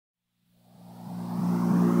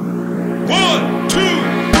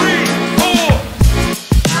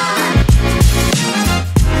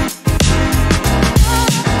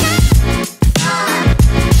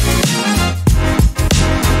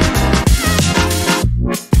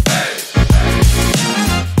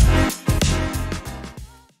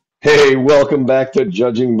Hey, welcome back to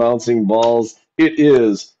Judging Bouncing Balls. It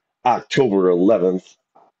is October 11th.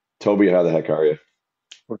 Toby, how the heck are you?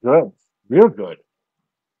 We're good. Real good.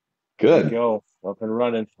 Good to Good. go. Up and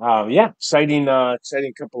running. Yeah, exciting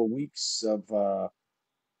couple of weeks of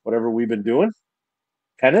whatever we've been doing.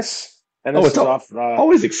 Tennis. Oh, Tennis it's is off.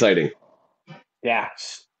 always exciting. Yeah,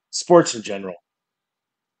 sports in general.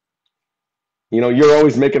 You know, you're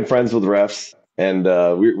always making friends with refs, and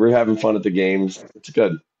we're having fun at the games. It's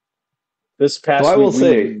good. This So past I week will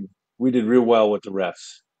say, we did real well with the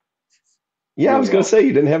refs. yeah, I Real was going to well. say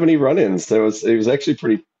you didn't have any run-ins. It was actually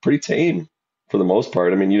pretty tame for the most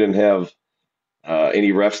part. I mean, you didn't have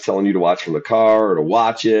any refs telling you to watch from the car or to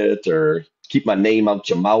watch it or keep my name out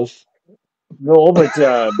your mouth. No, but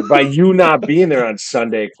by you not being there on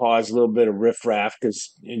Sunday caused a little bit of riffraff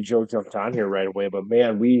because Joe jumped on here right away. But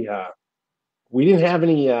man, we didn't have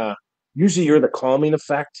any. Usually, you're the calming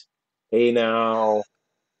effect. Hey now.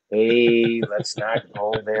 Hey, let's not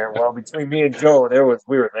go there. Well, between me and Joe,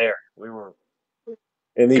 we were there. We were,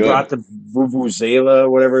 and he brought Good. the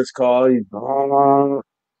vuvuzela, whatever it's called.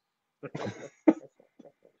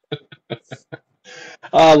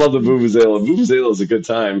 I love the Vuvuzela. Vuvuzela is a good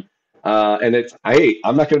time. I'm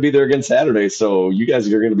not going to be there again Saturday, so you guys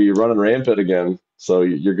are going to be running rampant again. So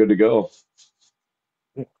you're good to go.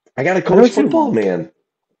 I got to Why coach don't football, you? man.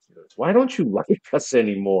 Why don't you like us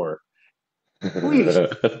anymore? Please,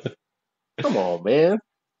 come on, man.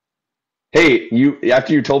 Hey, you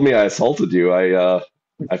after you told me I assaulted you, I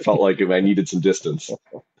felt like I needed some distance.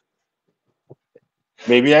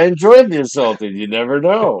 Maybe I enjoyed the insulting. You never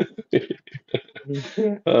know.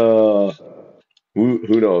 Uh,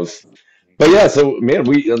 who knows? But yeah, so man,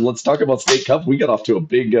 we let's talk about State Cup. We got off to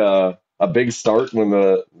a big start when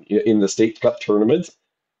the in the State Cup tournament.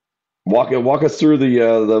 Walk us through the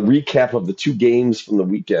recap of the two games from the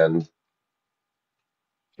weekend.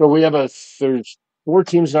 So there's four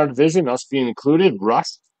teams in our division, us being included.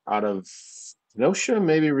 Russ out of Kenosha,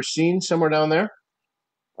 maybe Racine, somewhere down there.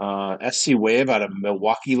 SC Wave out of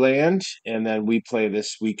Milwaukee land, and then we play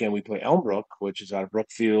this weekend. We play Elmbrook, which is out of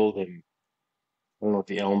Brookfield, and I don't know what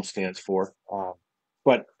the Elm stands for.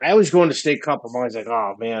 But I always go into State Cup. I'm always like,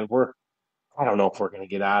 oh man, I don't know if we're gonna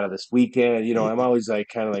get out of this weekend. I'm always like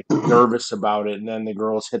kind of like nervous about it. And then the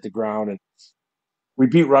girls hit the ground, and we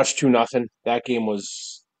beat Rush 2-0. That game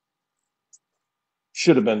was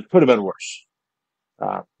should have been could have been worse.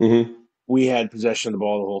 Uh, Hmm. we had possession of the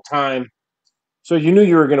ball the whole time. So you knew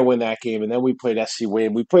you were going to win that game, and then we played SC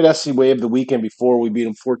Wave. We played SC Wave the weekend before. We beat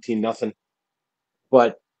them 14-0.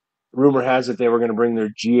 But rumor has it they were going to bring their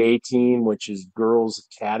GA team, which is Girls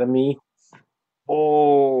Academy.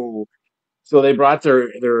 Oh, so they brought their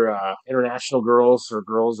international girls or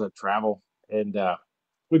girls that travel, and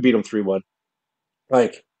we beat them 3-1.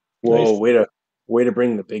 Like, whoa, Nice. way to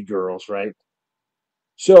bring the big girls, right?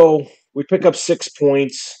 So we pick up 6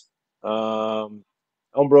 points. Um,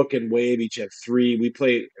 Elmbrook and Wave each have three. We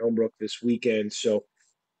play Elmbrook this weekend, so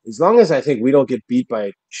as long as I think we don't get beat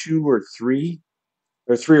by two or three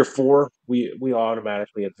or four, we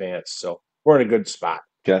automatically advance. So we're in a good spot.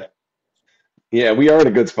 Okay. Yeah, we are in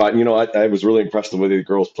a good spot. You know, I was really impressed with the way the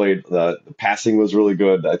girls played. The passing was really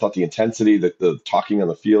good. I thought the intensity, the talking on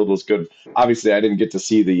the field was good. Obviously, I didn't get to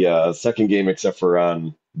see the second game except for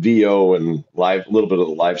on VO and live, a little bit of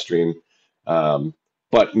the live stream. Um,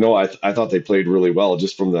 but no, I thought they played really well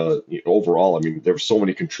just from overall. I mean, there were so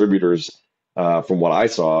many contributors from what I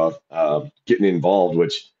saw getting involved,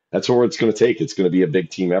 which that's where it's going to take. It's going to be a big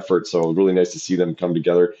team effort. So really nice to see them come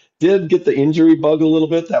together. Did get the injury bug a little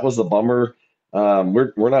bit. That was the bummer.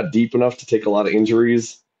 We're not deep enough to take a lot of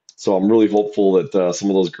injuries, so I'm really hopeful that some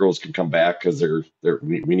of those girls can come back because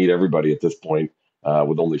we need everybody at this point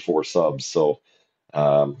with only four subs. So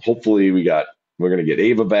hopefully we're going to get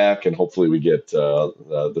Ava back, and hopefully we get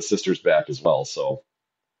the sisters back as well. So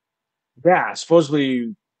Yeah,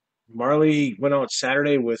 supposedly Marley went out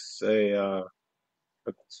Saturday with a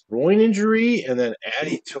groin injury, and then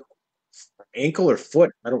Addie took ankle or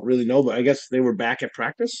foot. I don't really know, but I guess they were back at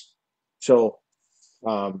practice. So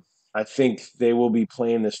um, I think they will be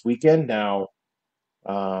playing this weekend. Now,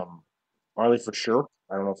 Marley for sure.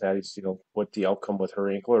 I don't know if Addie's, what the outcome with her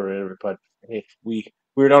ankle or whatever, but hey, we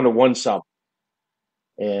were down to one sub.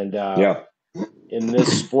 And yeah. in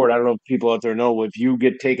this sport, I don't know if people out there know, if you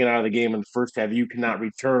get taken out of the game in the first half, you cannot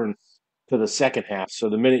return to the second half. So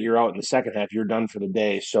the minute you're out in the second half, you're done for the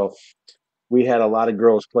day. So we had a lot of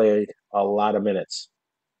girls play a lot of minutes.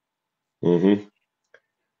 Hmm.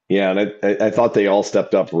 Yeah, and I thought they all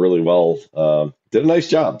stepped up really well. Did a nice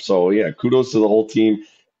job. So yeah, kudos to the whole team.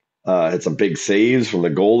 Had some big saves from the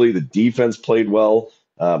goalie. The defense played well.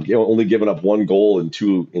 Only giving up one goal in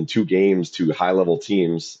two games to high level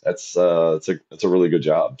teams. It's a really good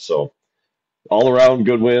job. So all around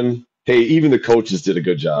good win. Hey, even the coaches did a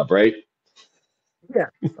good job, right? Yeah.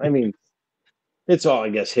 I mean, it's all, I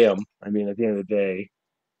guess, him. I mean, at the end of the day,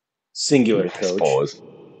 singular Yeah, I coach. suppose.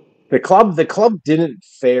 The club didn't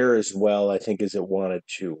fare as well, I think, as it wanted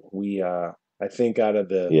to. I think out of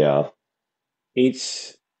the Yeah,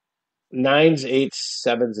 eights, nines, eights,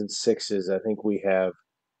 sevens, and sixes, I think we have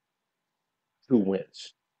two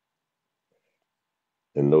wins.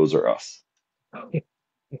 and those are us.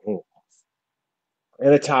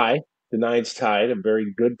 And a tie. The nines tied, a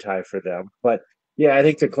very good tie for them. But yeah, I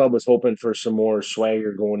think the club was hoping for some more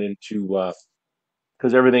swagger going into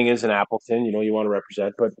because everything is in Appleton. You want to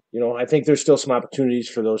represent, but I think there's still some opportunities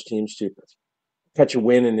for those teams to catch a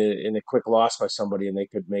win in a quick loss by somebody, and they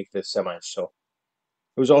could make the semis. So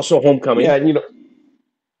it was also homecoming. Yeah, yeah,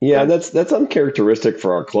 Yeah. that's uncharacteristic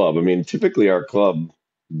for our club. I mean, typically our club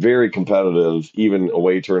very competitive, even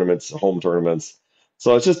away tournaments, home tournaments.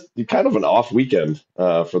 So it's just kind of an off weekend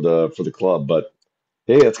for the club. But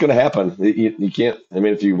hey, it's going to happen. You can't. I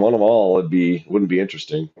mean, if you won them all, wouldn't be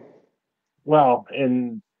interesting. Well,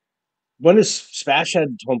 and when is Spash had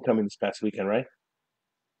homecoming this past weekend, right?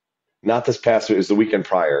 Not this past week. It was the weekend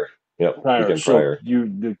prior. Yep, Prior. weekend So prior.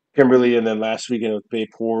 the Kimberly, and then last weekend with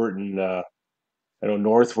Bayport, and I know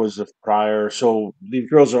North was the prior. So these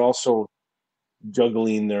girls are also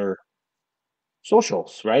juggling their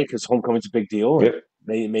socials, right? Because homecoming's a big deal, and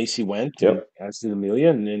Yep, Macy went, and yep, as did Amelia,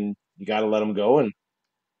 and then you got to let them go. And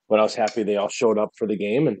but I was happy they all showed up for the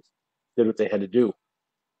game and did what they had to do.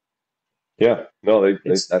 yeah. No,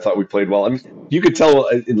 It's I thought we played well. I mean, you could tell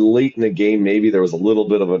late in the game maybe there was a little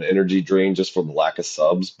bit of an energy drain just from the lack of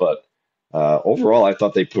subs, but overall I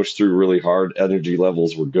thought they pushed through really hard. Energy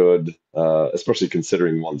levels were good, especially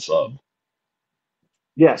considering one sub.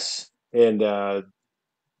 yes, and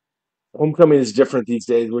homecoming is different these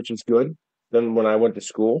days, which is good than when I went to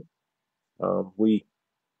school. We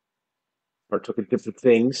partook in different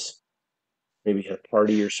things, maybe a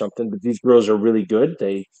party or something. But these girls are really good.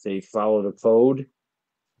 They follow the code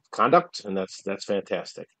of conduct, and that's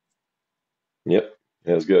fantastic. Yep,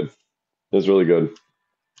 it was good. It was really good.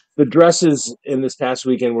 The dresses in this past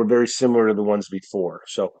weekend were very similar to the ones before.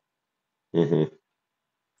 So, Hmm.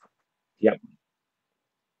 yep.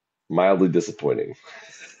 Mildly disappointing.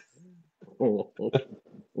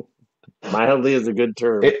 Mildly is a good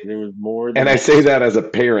term. It, There was more and than I say necessary. that as a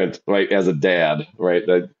parent, right? As a dad, right?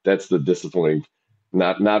 That's the disappointing,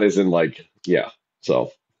 not as in like, yeah.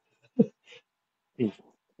 So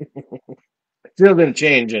Still didn't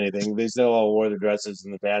change anything. They still all wore the dresses,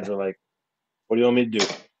 and the dads were like, "What do you want me to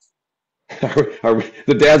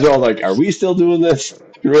the dads are all like, "Are we still doing this?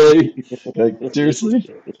 Really? Like seriously?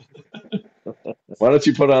 Why don't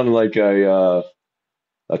you put on like a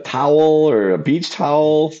towel or a beach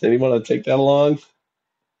towel? Anyone want to take that along?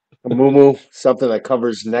 A muumuu, something that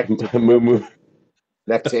covers Moo moo.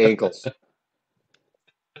 neck to ankles."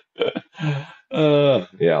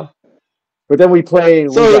 Yeah. But then we play.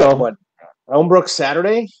 We So you got know, what, Elmbrook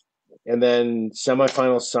Saturday, and then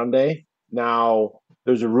semifinals Sunday. Now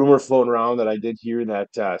there's a rumor floating around that I did hear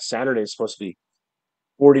that Saturday is supposed to be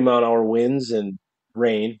 40-mile-an-hour winds and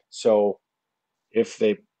rain. So if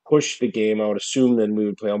they push the game, I would assume then we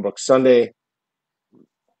would play Elmbrook Sunday,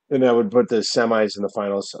 and that would put the semis and the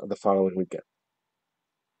finals the following weekend.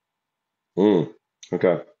 mm,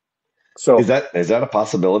 okay. So Is that a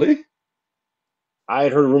possibility? I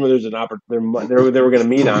had heard a rumor there's an opportunity. They were going to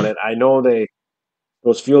meet on it. I know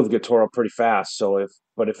those fields get tore up pretty fast. So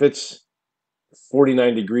if it's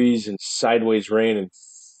 49 degrees and sideways rain and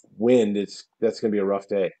wind, that's going to be a rough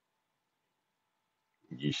day.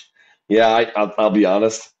 Yeesh. Yeah, I'll be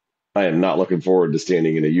honest. I am not looking forward to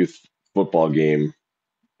standing in a youth football game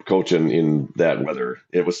coaching in that weather.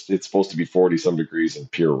 It's supposed to be 40 some degrees and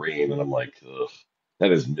pure rain, and I'm like, ugh,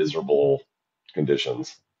 that is miserable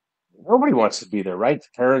conditions. Nobody wants to be there, right? The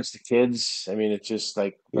parents, the kids. I mean, it's just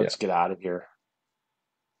like, Yeah. let's get out of here.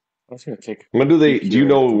 I was going to take When do a they, peek do you here at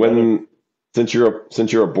know the weather. when, since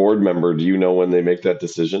you're a board member, do you know when they make that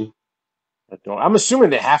decision? I'm assuming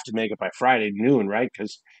they have to make it by Friday noon, right?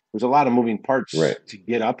 Because there's a lot of moving Right, parts to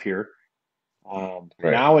get up here. right.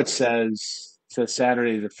 Now it says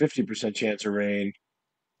Saturday the 50% chance of rain.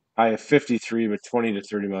 I have 53 with 20 to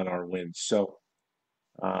 30-mile-an-hour winds. So,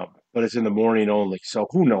 but it's in the morning only. So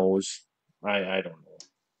who knows? I don't know.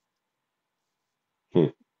 Hmm.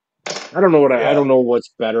 I Yeah. don't know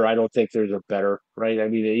what's better. I don't think there's a better, right? I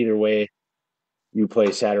mean, either way, you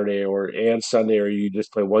play Saturday and Sunday, or you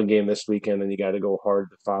just play one game this weekend and you got to go hard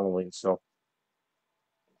the following. So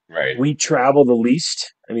Right. We travel the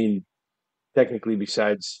least. I mean, technically,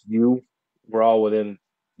 besides you, we're all within.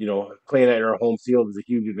 Playing at our home field is a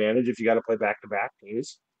huge advantage if you got to play back to back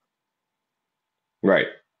days. Right.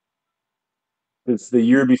 It's the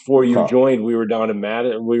year before you Huh. joined, we were down in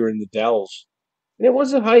Madison, we were in the Dells. And it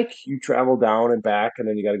was a hike. You travel down and back, and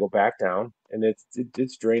then you got to go back down. And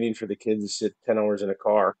it's draining for the kids to sit 10 hours in a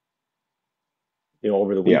car,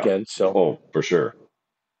 over the Yeah. weekend. So Oh, for sure.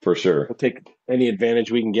 For sure. we'll take any advantage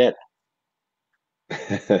we can get.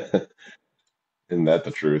 Isn't that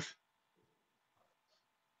the truth?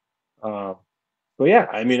 Uh, but yeah,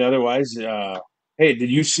 I mean, otherwise, hey, did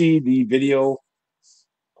you see the video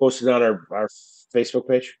posted on our Facebook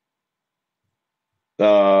page?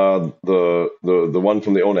 The one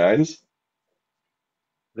from the '09s. Is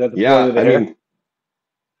that the pulling Yeah, of the I hair? mean,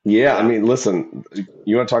 yeah, I Yeah. mean, listen,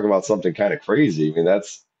 you want to talk about something kind of crazy? I mean,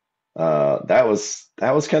 that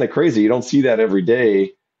was kind of crazy. You don't see that every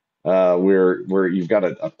day, where you've got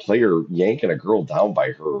a player yanking a girl down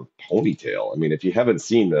by her ponytail. I mean, if you haven't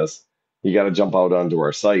seen this, you got to jump out onto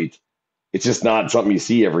our site. It's just not something you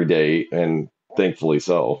see every day, and thankfully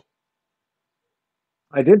so.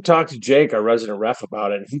 I did talk to Jake, our resident ref,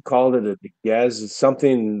 about it, and he called it a Gez,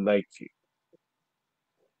 something like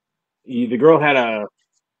the girl had a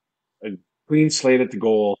clean slate at the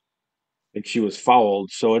goal and she was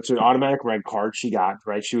fouled. So it's an automatic red card she got,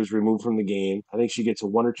 right? She was removed from the game. I think she gets a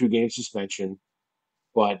 1 or 2 game suspension.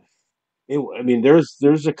 But I mean, there's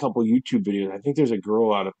a couple YouTube videos. I think there's a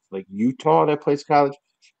girl out of like Utah that plays college,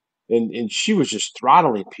 and she was just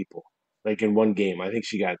throttling people like in one game. I think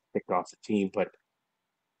she got kicked off the team. But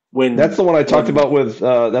That's when the one I talked when about with.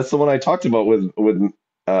 That's the one I talked about with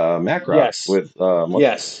Macrot yes, with.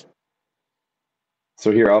 yes,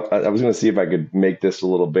 So here, I was going to see if I could make this a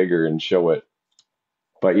little bigger and show it.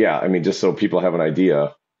 But yeah, I mean, just so people have an idea.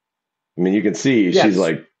 I mean, you can see she's yes,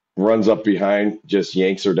 like runs up behind, just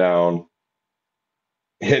yanks her down.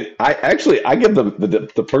 And I give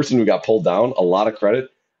the person who got pulled down a lot of credit.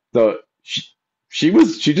 The she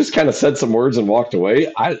just kind of said some words and walked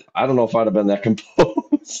away. I don't know if I'd have been that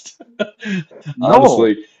composed, no.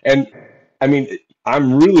 honestly. And I mean,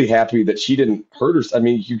 I'm really happy that she didn't hurt her. I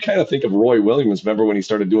mean, you kind of think of Roy Williams. Remember when he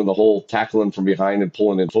started doing the whole tackling from behind and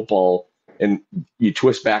pulling in football, and you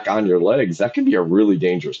twist back on your legs? That can be a really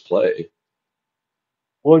dangerous play.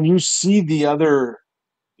 When you see the other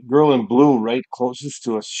girl in blue right closest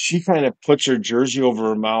to us, she kind of puts her jersey over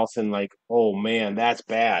her mouth and like, oh man, that's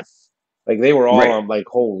bad. Like they were all Right. on like,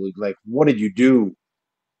 holy, like what did you do?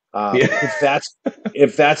 Yeah.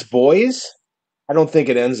 If that's boys, I don't think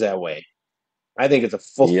it ends that way. I think it's a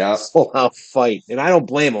full Yeah. full out fight, and I don't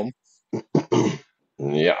blame them.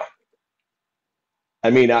 Yeah. I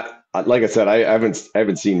mean, like I said, I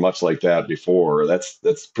haven't seen much like that before. That's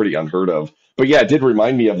pretty unheard of. But yeah, it did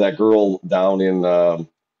remind me of that girl down in um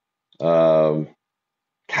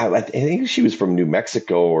God, I think she was from New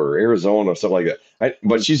Mexico or Arizona or something like that.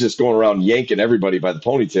 But she's just going around yanking everybody by the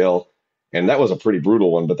ponytail, and that was a pretty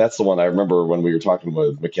brutal one. But that's the one I remember when we were talking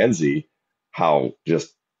with Mackenzie, how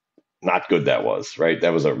just not good that was, right?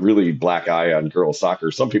 That was a really black eye on girls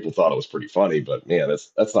soccer. Some people thought it was pretty funny, but man,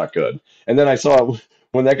 that's not good. And then I saw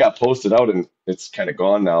when that got posted out, and it's kind of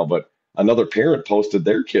gone now, but another parent posted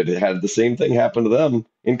their kid had the same thing happen to them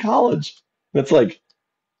in college. And it's like,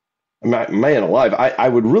 man alive, I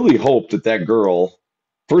would really hope that that girl,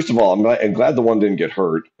 first of all, I'm glad the one didn't get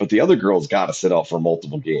hurt, but the other girl's got to sit out for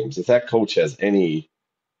multiple games. If that coach has any,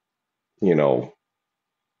 you know,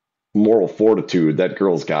 moral fortitude, that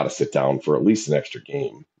girl's got to sit down for at least an extra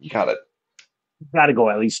game. You got to, Got to go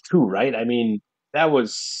at least two, right? I mean, that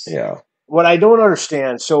was yeah. what I don't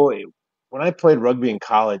understand. So when I played rugby in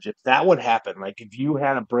college, if that would happen, like if you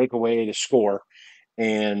had a breakaway to score,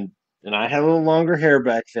 and I had a little longer hair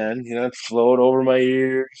back then, it flowed over my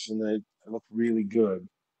ears, and I looked really good.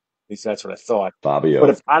 At least that's what I thought. But Fabio.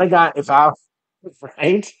 if I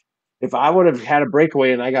right, if I would have had a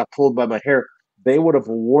breakaway and I got pulled by my hair, they would have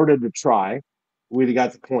awarded the try. We'd have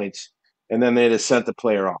got the points, and then they'd have sent the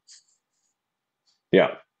player off. Yeah.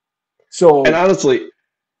 And So honestly,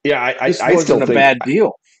 yeah, this I still wasn't a think, bad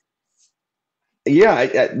deal.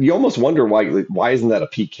 yeah, you almost wonder why isn't that a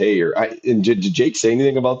PK? And did Jake say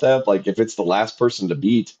anything about that? Like, if it's the last person to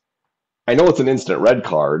beat, I know it's an instant red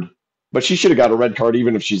card, but she should have got a red card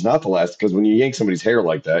even if she's not the last, because when you yank somebody's hair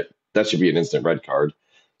like that, that should be an instant red card.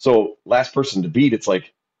 So last person to beat, it's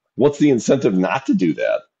like, what's the incentive not to do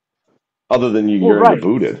that other than Well, you're going to get right.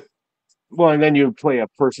 booted? Well, and then you play a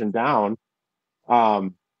person down.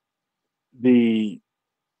 Um, the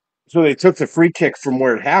So they took the free kick from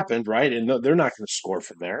where it happened, right? And they're not going to score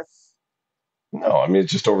from there. No, I mean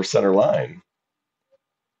it's just over center line.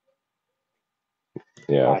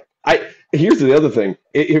 Yeah. Uh, I Here's the other thing.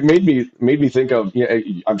 It made me think of, yeah,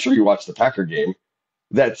 I'm sure you watched the Packer game.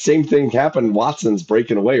 That same thing happened. Watson's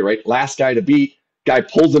breaking away, right? Last guy to beat, guy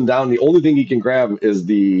pulls him down. The only thing he can grab is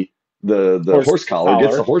the horse horse collar, gets the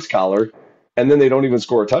collar. horse collar, and then they don't even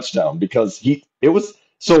score a touchdown because he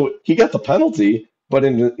got the penalty, but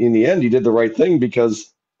in the end he did the right thing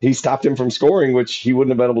because he stopped him from scoring, which he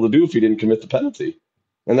wouldn't have been able to do if he didn't commit the penalty.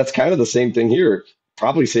 And that's kind of the same thing here.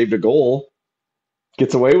 Probably saved a goal,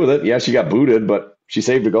 gets away with it. Yeah, she got booted, but she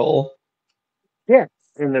saved a goal. Yeah,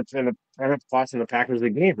 and the end up costing the Packers the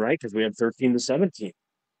game, right? Because we had 13-17.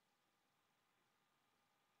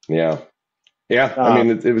 Yeah. Yeah, I Uh,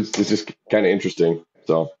 mean, it's just kind of interesting.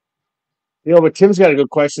 So, but Tim's got a good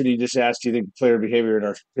question. He just asked, "Do you think player behavior in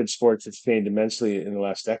our kids' sports has changed immensely in the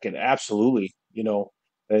last decade?" Absolutely.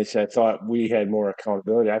 They said, I thought we had more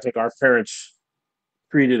accountability. I think our parents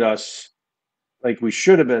treated us like we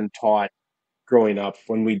should have been taught growing up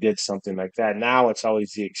when we did something like that. Now it's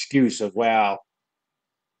always the excuse of, well,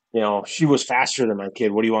 she was faster than my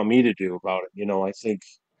kid. What do you want me to do about it? I think,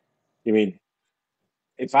 I mean,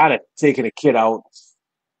 if I'd have taken a kid out,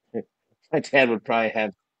 my dad would probably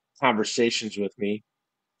have conversations with me,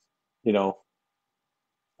 you know,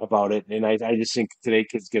 about it. And I just think today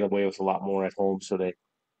kids get away with a lot more at home. So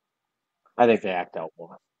I think they act out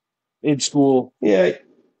more. In school, yeah,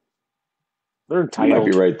 they're you might be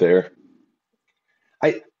entitled. right there.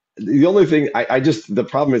 I The only thing I just the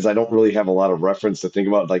problem is I don't really have a lot of reference to think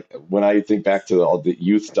about. Like when I think back to all the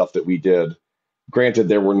youth stuff that we did, granted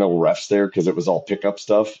there were no refs there because it was all pickup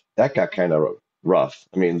stuff. That got kind of rough.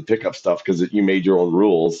 I mean, the pickup stuff because you made your own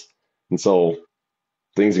rules, and so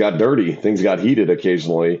things got dirty, things got heated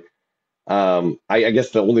occasionally. I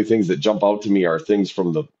guess the only things that jump out to me are things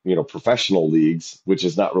from the professional leagues, which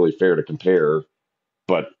is not really fair to compare.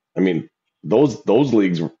 But I mean, those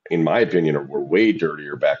leagues, in my opinion, were way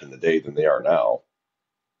dirtier back in the day than they are now.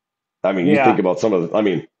 I mean, you think Yeah. about I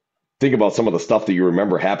mean, think about some of the stuff that you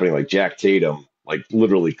remember happening, like Jack Tatum, like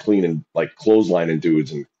literally cleaning, like clotheslining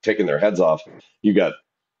dudes and taking their heads off. You got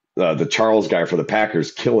the Charles guy for the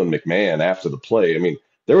Packers killing McMahon after the play. I mean,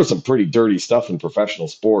 there was some pretty dirty stuff in professional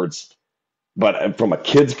sports. But from a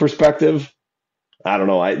kid's perspective, I don't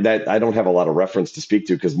know. I don't have a lot of reference to speak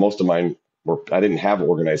to because most of mine I didn't have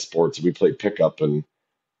organized sports. We played pickup, and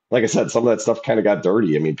like I said, some of that stuff kind of got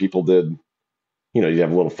dirty. I mean, people did, you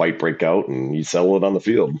have a little fight break out and you settle it on the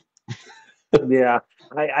field. Yeah.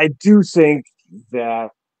 I do think that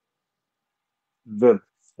the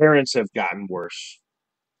parents have gotten worse,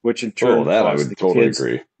 which in Oh, turn that I caused would the totally kids,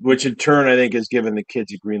 agree. which in turn I think has given the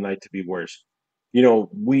kids a green light to be worse.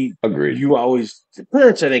 Agreed. You always, the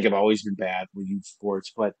parents I think have always been bad with youth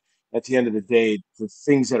sports, but at the end of the day, the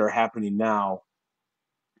things that are happening now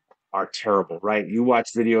are terrible, right? You watch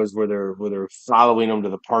videos where they're following them to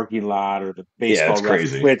the parking lot or the Yeah, baseball it's ref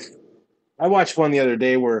crazy. quits. I watched one the other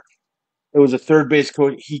day where it was a third base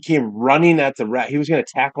coach. He came running at the ref. He was going to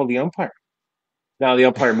tackle the umpire. Now the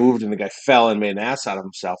umpire moved and the guy fell and made an ass out of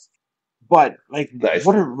himself. But like, Nice.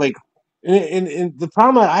 what are like? And the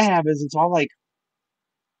problem I have is it's all like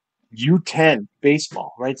U10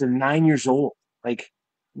 baseball, right? They're 9 years old. Like,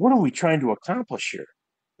 what are we trying to accomplish here?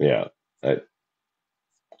 Yeah. I,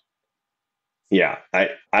 yeah.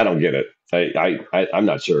 I don't get it. I'm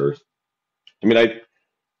not sure. I mean,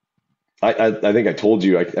 I think I told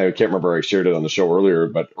you, I can't remember, I shared it on the show earlier,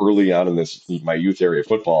 but early on in my youth area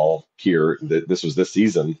football here, this was this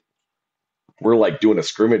season, we're like doing a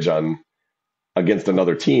scrimmage against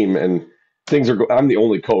another team, and I'm the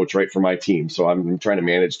only coach, right, for my team. So I'm trying to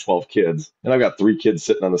manage 12 kids, and I've got 3 kids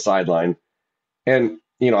sitting on the sideline, and,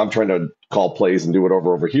 I'm trying to call plays and do it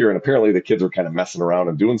over here. And apparently the kids were kind of messing around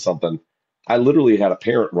and doing something. I literally had a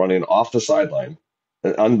parent run in off the sideline,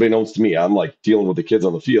 and unbeknownst to me, I'm like dealing with the kids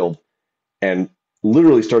on the field and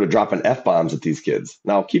literally started dropping F bombs at these kids.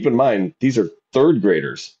 Now, keep in mind, these are third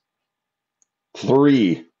graders,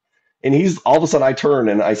 three. And he's all of a sudden I turn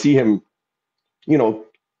and I see him, you know,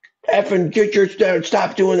 effing get your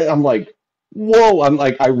stop doing it. I'm like, whoa. I'm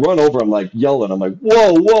like, I run over, I'm like yelling. I'm like,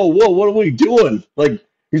 whoa, whoa, whoa, what are we doing? Like,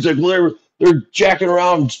 he's like, well, they're jacking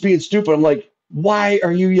around and being stupid. I'm like, why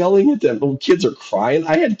are you yelling at them? Well, kids are crying.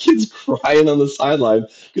 I had kids crying on the sideline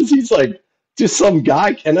because he's like just some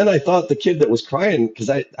guy. And then I thought the kid that was crying, because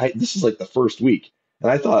I this is like the first week, and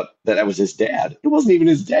I thought that was his dad. It wasn't even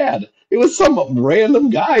his dad. It was some random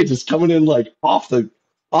guy just coming in like off the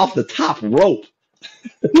top rope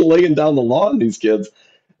laying down the law on these kids.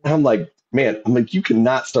 And I'm like, you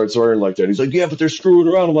cannot start swearing like that. He's like, yeah, but they're screwing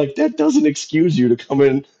around. I'm like, that doesn't excuse you to come in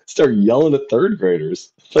and start yelling at third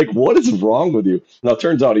graders. Like, what is wrong with you? Now, it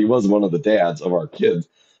turns out he was one of the dads of our kids,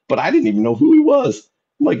 but I didn't even know who he was.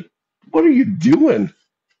 I'm like, what are you doing?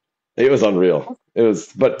 It was unreal. It was,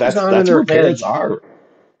 but What goes on in that's their where head? parents are.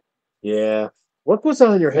 Yeah. What goes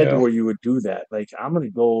on in your head Yeah. where you would do that? Like, I'm gonna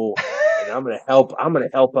go and I'm gonna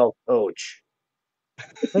help out coach.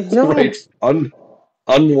 Like, don't. Right.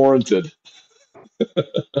 Unwarranted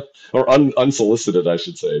or unsolicited, I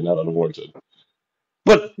should say, not unwarranted.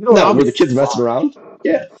 But You know what? now, I'll be were the kids messing fine. around?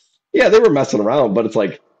 Yeah. Yeah, they were messing around, but it's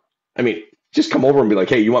like, I mean, just come over and be like,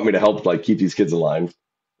 hey, you want me to help like keep these kids in line?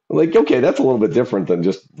 Like, okay, that's a little bit different than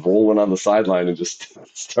just rolling on the sideline and just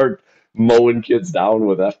start mowing kids down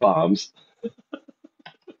with F bombs.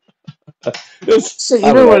 This, So you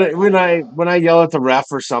I don't know know. what? When I yell at the ref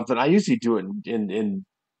or something, I usually do it in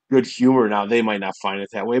good humor. Now they might not find it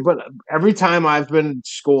that way, but every time I've been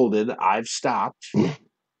scolded, I've stopped.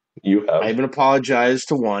 You I have. even apologized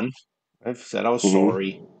to one. I've said I was Mhm.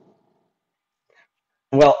 sorry.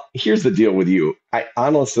 Well, here's the deal with you. I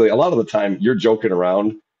honestly, a lot of the time, you're joking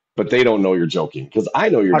around, but they don't know you're joking because I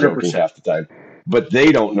know you're joking 100%. half the time, but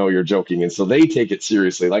they don't know you're joking, and so they take it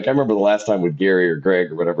seriously. Like I remember the last time with Gary or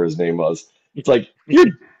Greg or whatever his name was. It's like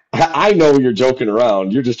I know you're joking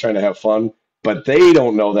around. You're just trying to have fun, but they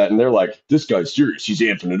don't know that, and they're like, "This guy's serious. He's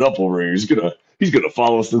amping it up over here. He's gonna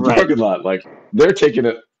follow us in the Right. parking lot." Like they're taking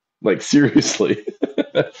it like seriously,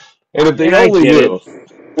 and if they And I only get it. knew,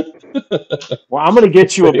 Well, I'm going to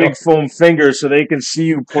get you a they big foam finger so they can see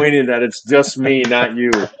you pointing that it's just me, not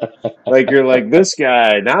you. Like you're like this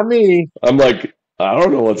guy, not me. I'm like, I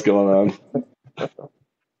don't know what's going on.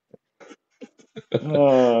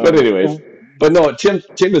 But anyways, Uh, but no, Tim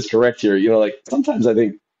is correct here. You know, like sometimes I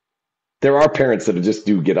think there are parents that just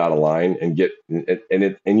do get out of line and get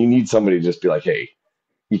and you need somebody to just be like, hey,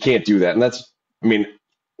 you can't do that. And that's, I mean,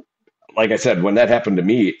 like I said, when that happened to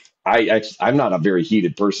me, I'm not a very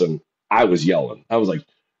heated person. I was yelling. I was like,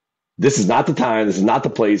 this is not the time. This is not the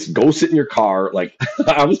place. Go sit in your car. Like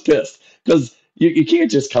I was pissed because you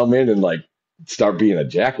can't just come in and like start being a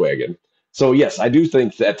jackwagon. So yes, I do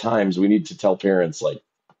think that at times we need to tell parents like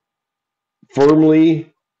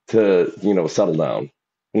firmly to settle down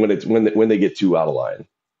when they get too out of line.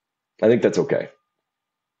 I think that's okay.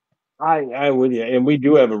 I would, yeah, and we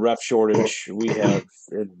do have a ref shortage. We have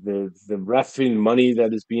the refing money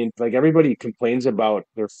that is being like everybody complains about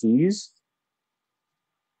their fees.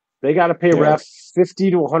 They got to pay Yeah, ref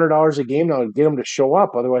 $50 to $100 a game now to get them to show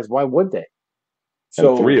up. Otherwise, why would they?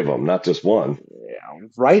 and three So, of them, not just one. yeah,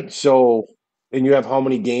 right. So, and you have how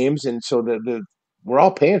many games, and so the we're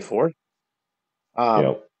all paying for it. You Um,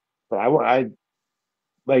 know, but I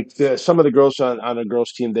like some of the girls on the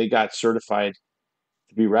girls team. They got certified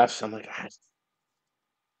to be refs. I'm like, I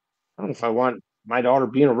don't know if I want my daughter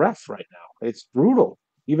being a ref right now. It's brutal.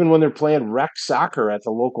 Even when they're playing rec soccer at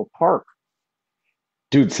the local park.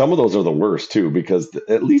 dude, some of those are the worst too because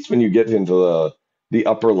at least when you get into the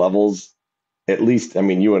upper levels, at least I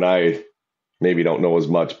mean, you and I maybe don't know as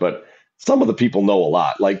much, but some of the people know a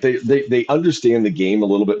lot. Like they understand the game a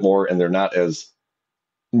little bit more, and they're not as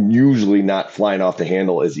usually not flying off the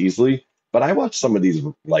handle as easily. But I watch some of these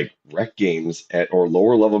like rec games at or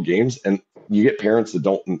lower level games, and you get parents that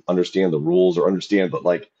don't understand the rules or understand that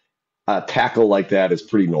like a tackle like that is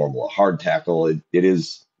pretty normal. A hard tackle, it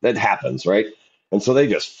is that happens, right? And so they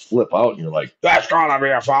just flip out, and you're like, "That's gonna be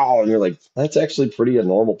a foul," and you're like, "That's actually pretty a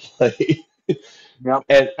normal play." Yep.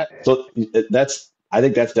 And so that's I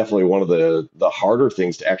think that's definitely one of the harder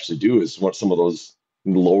things to actually do is what some of those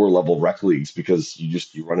lower level rec leagues because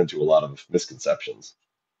you run into a lot of misconceptions.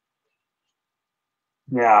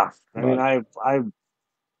 Yeah. I mean, But I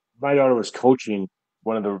my daughter was coaching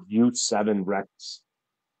one of the youth 7 recs,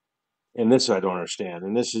 and this I don't understand.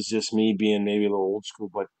 And this is just me being maybe a little old school,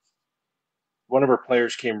 but one of her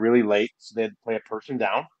players came really late, so they had to play a person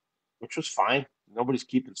down, which was fine. Nobody's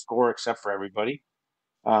keeping score except for everybody.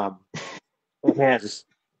 Um, and man, this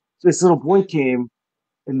little boy came,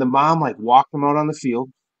 and the mom like walked him out on the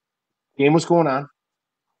field. Game was going on.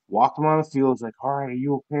 Walked him on the field. Was like, "All right, are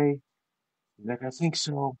you okay?" He's like, "I think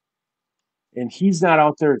so." And he's not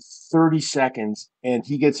out there 30 seconds, and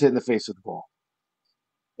he gets hit in the face with the ball.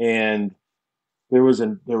 And there was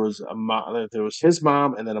his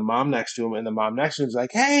mom, and then a mom next to him, and the mom next to him was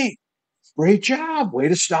like, "Hey, great job, way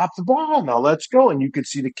to stop the ball. Now let's go." And you could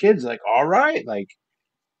see the kids like, "All right," like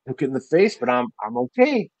look it in the face, but I'm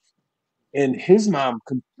okay. And his mom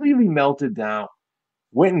completely melted down,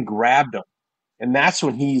 went and grabbed him, and that's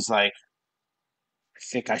when he's like, "I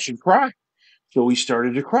think I should cry." So he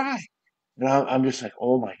started to cry. And I'm just like,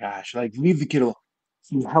 oh my gosh, like leave the kid alone.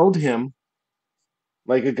 He held him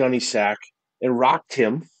like a gunny sack and rocked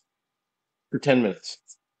him for 10 minutes.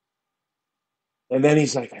 And then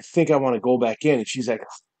he's like, I think I want to go back in. And she's like,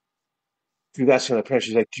 she was asking the parents,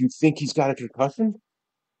 she's like, "Do you think he's got a concussion?"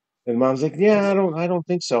 And mom's like, "Yeah, I don't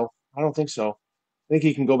think so. I don't think so. I think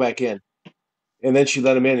he can go back in." And then she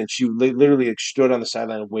let him in, and she literally like, stood on the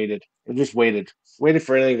sideline and waited, and just waited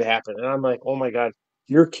for anything to happen. And I'm like, "Oh my god,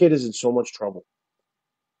 your kid is in so much trouble.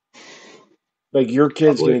 Like your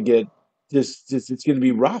kid's gonna Probably get just it's gonna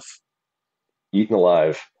be rough." eaten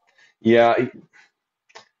alive. Yeah,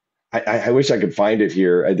 I wish I could find it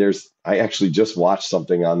here. I actually just watched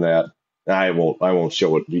something on that. I won't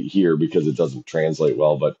show it here because it doesn't translate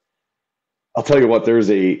well. But I'll tell you what, there's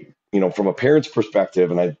from a parent's perspective,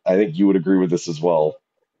 and I think you would agree with this as well.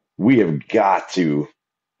 We have got to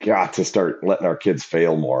start letting our kids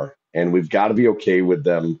fail more, and we've got to be okay with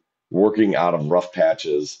them working out of rough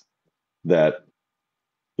patches that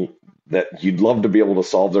that you'd love to be able to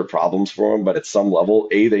solve their problems for them, but at some level,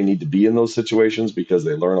 A, they need to be in those situations because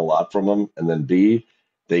they learn a lot from them, and then B,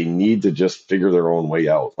 they need to just figure their own way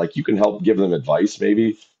out. Like you can help give them advice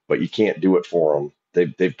maybe, but you can't do it for them.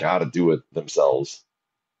 They've got to do it themselves.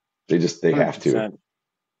 They have to. 100%.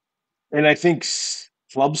 And I think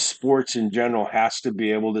club sports in general has to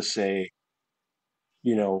be able to say,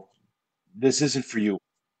 you know, this isn't for you.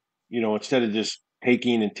 Instead of just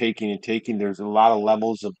taking and taking and taking, there's a lot of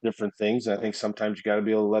levels of different things. I think sometimes you got to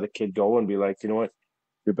be able to let a kid go and be like, you know what,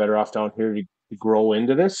 you're better off down here to grow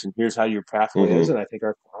into this, and here's how your pathway is. Hmm. And I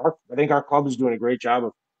think our club is doing a great job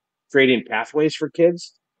of creating pathways for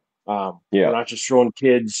kids. We're Yeah, not just throwing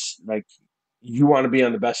kids like you want to be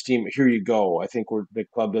on the best team. Here you go. I think the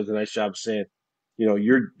club does a nice job saying,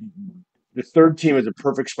 you're the third team is a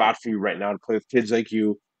perfect spot for you right now to play with kids like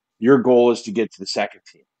you. Your goal is to get to the second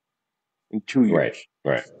team in 2 years. right,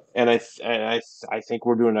 right. And I think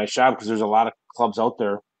we're doing a nice job because there's a lot of clubs out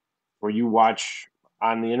there where you watch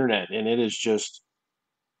on the internet and it is just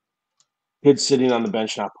kids sitting on the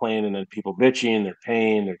bench not playing, and then people bitching, they're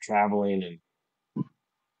paying, they're traveling, and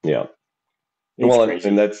Yeah. it's Well, and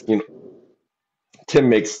crazy. that's Tim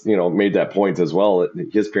made that point as well.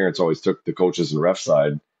 His parents always took the coaches and ref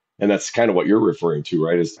side, and that's kind of what you're referring to,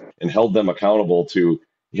 right? Is and held them accountable to,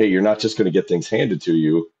 hey, you're not just going to get things handed to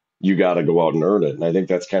you. You got to go out and earn it. And I think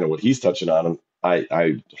that's kind of what he's touching on. And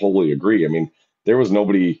I wholly agree. I mean, there was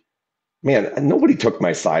nobody. Man, nobody took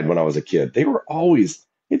my side when I was a kid. They were always,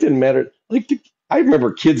 it didn't matter. I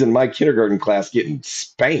remember kids in my kindergarten class getting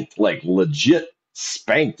spanked, like legit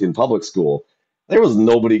spanked in public school. There was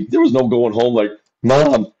no going home like,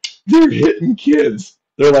 Mom, they're hitting kids.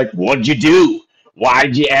 They're like, what'd you do?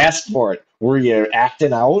 Why'd you ask for it? Were you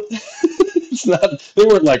acting out? It's not, they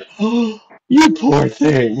weren't like, oh, you poor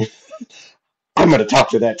thing. I'm going to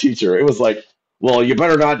talk to that teacher. It was like, well, I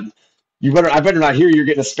better not hear you're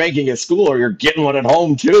getting a spanking at school or you're getting one at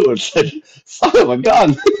home too. It's like, son of a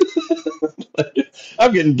gun.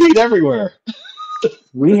 I'm getting beat everywhere.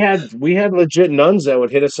 We had legit nuns that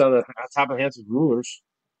would hit us on top of the hands with rulers.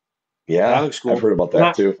 Yeah, Catholic I've school, heard about and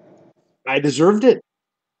that too. I deserved it.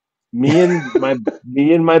 Me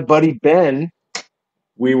and my buddy Ben,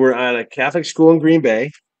 we were at a Catholic school in Green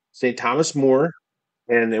Bay, St. Thomas More,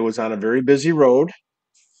 and it was on a very busy road.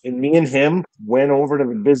 And me and him went over to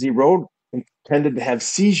the busy road and pretended to have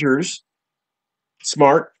seizures.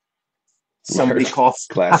 Smart. Somebody Smart, called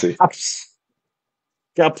classy. cops.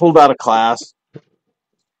 Got pulled out of class.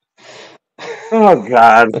 Oh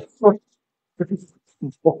God.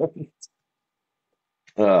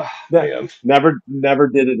 Oh, Ne- man. never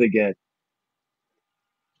did it again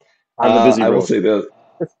on the busy I will road. say this.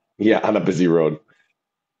 Yeah, on a busy road.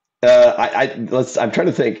 I'm trying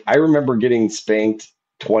to think. I remember getting spanked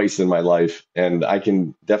twice in my life, and I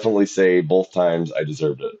can definitely say both times I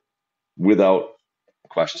deserved it without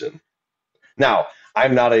question. Now,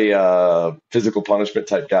 I'm not a physical punishment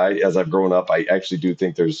type guy. As I've grown up, I actually do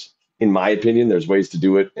think in my opinion, there's ways to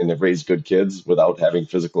do it and to raise good kids without having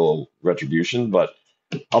physical retribution. But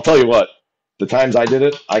I'll tell you what, the times I did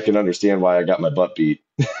it, I can understand why I got my butt beat.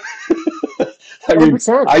 I mean,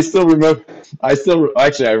 100%. I still remember.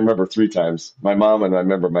 I remember three times. My mom and I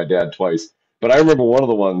remember my dad twice. But I remember one of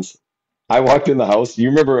the ones. I walked in the house. You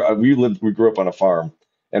remember we grew up on a farm,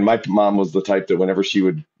 and my mom was the type that whenever she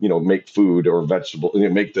would, make food or vegetable,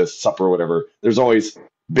 make the supper or whatever, there's always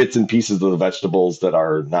bits and pieces of the vegetables that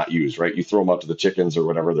are not used, right? You throw them out to the chickens or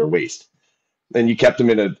whatever, they're waste. And you kept them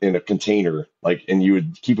in a container, like, and you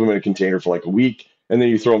would keep them in a container for like a week, and then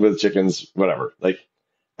you throw them to the chickens, whatever. Like,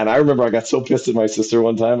 and I remember I got so pissed at my sister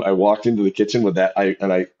one time. I walked into the kitchen with that.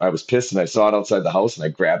 I was pissed and I saw it outside the house and I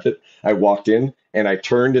grabbed it. I walked in and I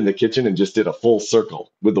turned in the kitchen and just did a full circle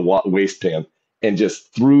with the waste pan and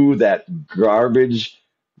just threw that garbage,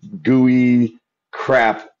 gooey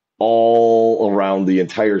crap all around the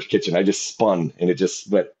entire kitchen. I just spun and it just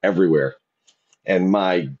went everywhere. And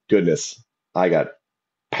my goodness, I got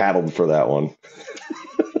paddled for that one,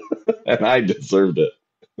 and I deserved it.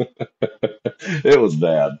 It was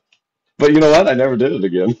bad. But you know what? I never did it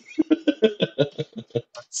again.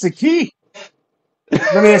 It's the key.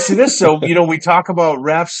 Let me ask you this. So, we talk about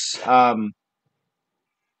refs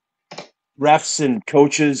and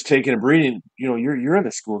coaches taking a breathing. You're in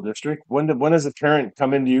the school district. When has a parent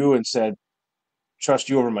come into you and said, "Trust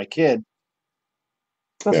you over my kid"?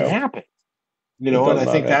 It doesn't Yeah, happen. it And does I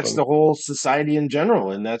not think that's happen. the whole society in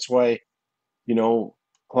general, and that's why you know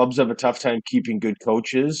clubs have a tough time keeping good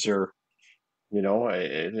coaches, or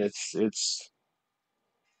it's.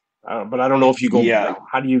 But I don't know if you go. Yeah,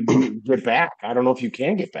 How do you get back? I don't know if you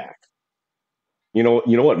can get back. you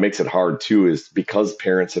know what makes it hard too is because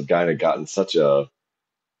parents have kind of gotten such a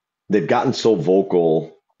they've gotten so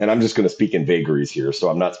vocal, and I'm just going to speak in vagaries here, so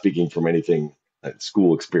I'm not speaking from anything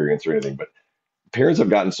school experience or anything, but parents have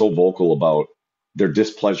gotten so vocal about their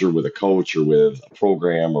displeasure with a coach or with a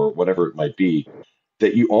program or whatever it might be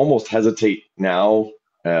that you almost hesitate now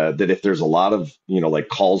that if there's a lot of like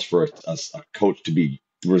calls for a coach to be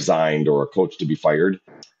resigned or a coach to be fired,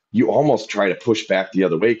 you almost try to push back the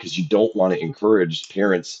other way because you don't want to encourage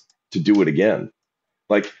parents to do it again.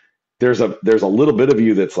 Like there's a little bit of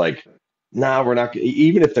you that's like, nah, we're not.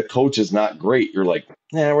 Even if the coach is not great, you're like,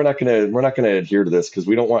 nah, we're not gonna adhere to this because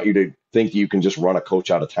we don't want you to think you can just run a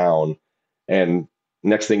coach out of town. And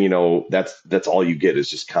next thing you know, that's all you get is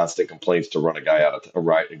just constant complaints to run a guy out of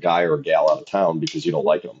a guy or a gal out of town because you don't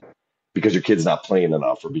like them, because your kid's not playing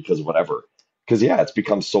enough or because of whatever. Because yeah, it's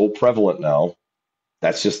become so prevalent now.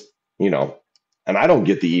 That's just you know and I don't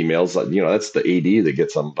get the emails, that's the AD that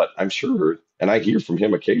gets them, but I'm sure, and I hear from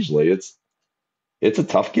him occasionally, it's a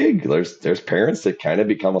tough gig. There's parents that kind of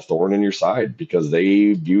become a thorn in your side because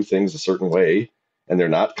they view things a certain way and they're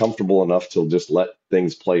not comfortable enough to just let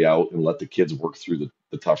things play out and let the kids work through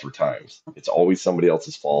the tougher times. It's always somebody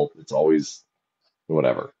else's fault. It's always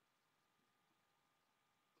whatever.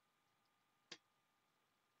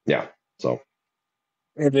 Yeah. So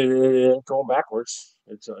It going backwards.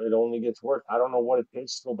 It only gets worse. I don't know what it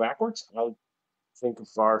takes to go backwards. I think of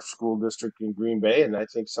our school district in Green Bay, and I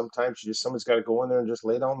think sometimes someone's got to go in there and just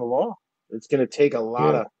lay down the law. It's going to take a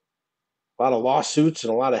lot yeah. of lawsuits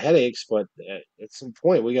and a lot of headaches, but at some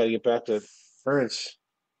point we got to get back to parents.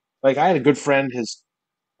 Like I had a good friend, his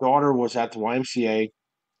daughter was at the YMCA,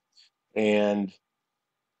 and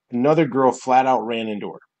another girl flat out ran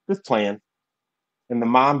into her, just playing, and the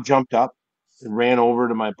mom jumped up and ran over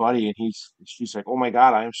to my buddy, and she's like, "Oh my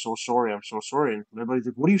God, I am so sorry, I'm so sorry." And everybody's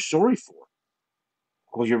like, "What are you sorry for?"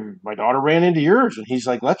 Well, my daughter ran into yours, and he's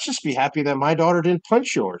like, "Let's just be happy that my daughter didn't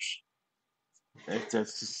punch yours."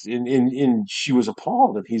 And she was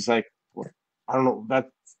appalled, and he's like, "What? I don't know that.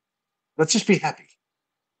 Let's just be happy."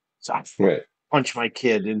 So I Right. punch my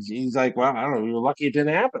kid, and he's like, "Well, I don't know. You're lucky it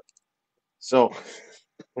didn't happen." So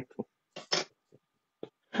I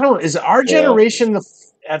don't know. Is our Yeah. generation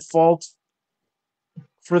at fault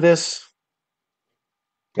for this?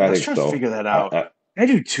 I I was think trying to so. figure that I, out. I I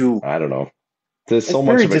do too. I don't know. There's It's so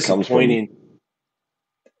much very of it comes from, disappointing.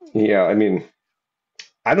 yeah, I mean,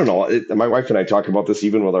 I don't know. My wife and I talk about this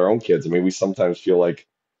even with our own kids. I mean, we sometimes feel like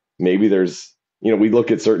maybe we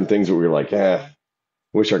look at certain things where we're like,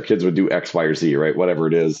 wish our kids would do X, Y, or Z, right? Whatever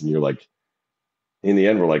it is. And you're like, in the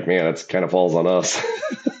end, we're like, man, it's kind of falls on us.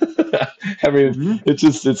 I mean, Hmm.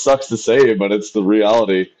 it sucks to say, but it's the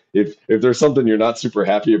reality. If there's something you're not super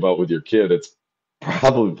happy about with your kid, it's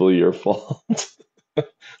probably your fault.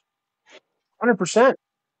 100%.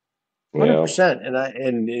 hundred Yeah. percent.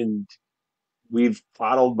 And we've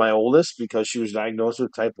coddled my oldest because she was diagnosed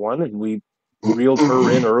with type 1, and we reeled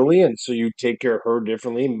her in early, and so you take care of her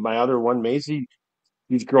differently. My other one, Macy,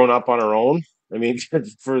 she's grown up on her own. I mean, Yeah.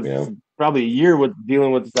 for probably a year with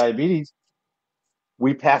dealing with diabetes,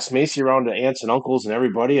 we passed Macy around to aunts and uncles and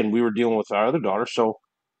everybody, and we were dealing with our other daughter. So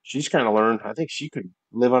she's kind of learned. I think she could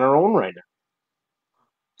live on her own right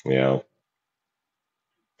now. Yeah.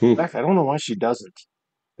 Hmm. In fact, I don't know why she doesn't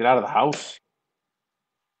get out of the house.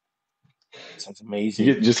 Sounds You amazing.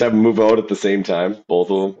 could just have them move out at the same time, both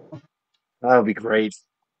of them. That would be great.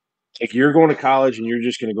 If you're going to college and you're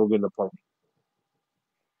just going to go get an apartment,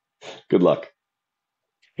 Good luck.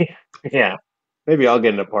 yeah, maybe I'll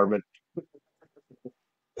get an apartment.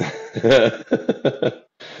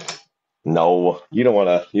 No, you don't want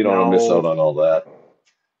to miss No, out on all that.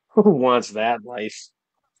 who wants that life?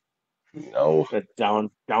 No. That down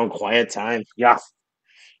quiet time. Yeah.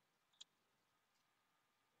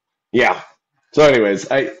 Yeah. So, anyways,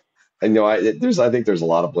 I think there's a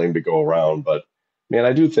lot of blame to go around, but man,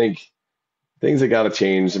 I do think things that got to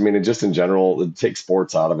change. I mean, and just in general, take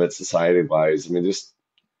sports out of it, society wise. I mean, just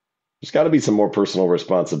there's got to be some more personal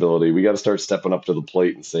responsibility. We got to start stepping up to the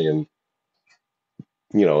plate and saying,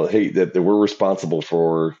 hey, that we're responsible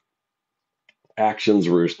for actions,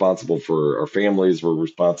 we're responsible for our families, we're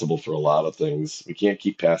responsible for a lot of things. We can't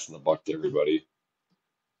keep passing the buck to everybody.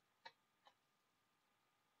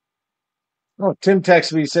 Oh, Tim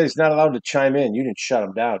texted me. He says he's not allowed to chime in. You didn't shut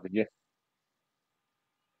him down, did you?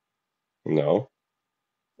 No,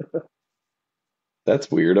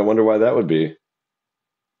 that's weird. I wonder why that would be.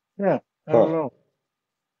 Yeah, I don't Huh. know.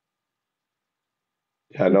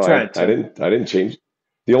 Yeah, Keep no, trying, I Tim. didn't change.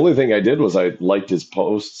 The only thing I did was I liked his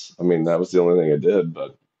posts. I mean, that was the only thing I did,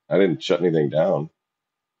 but I didn't shut anything down.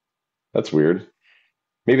 That's weird.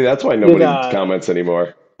 Maybe that's why Did nobody comments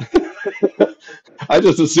anymore. I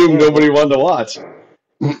just assumed yeah, nobody wanted to watch.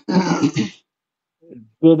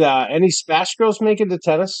 did any Smash Girls make it to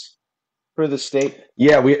tennis for the state?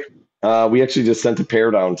 Yeah, we actually just sent a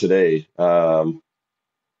pair down today.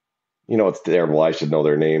 It's terrible. I should know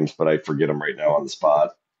their names, but I forget them right now on the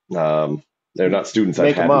spot. Um, they're not students I've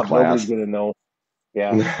Make them had in up. Nobody's class. gonna know.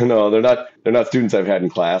 Yeah. No, they're not. They're not students I've had in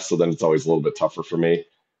class, so then it's always a little bit tougher for me.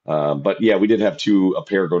 But yeah, we did have a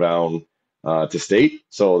pair go down to state,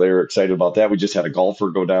 so they were excited about that. We just had a golfer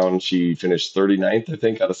go down. She finished 39th, I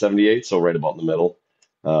think, out of 78, so right about in the middle.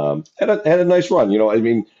 Had a nice run. I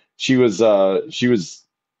mean, she was at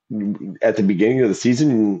the beginning of the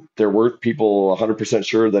season. There weren't people 100%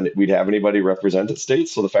 sure that we'd have anybody represent at state,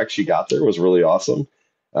 so the fact she got there was really awesome.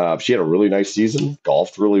 She had a really nice season,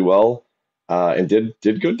 golfed really well and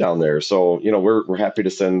did good down there. So we're happy to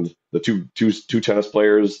send the two tennis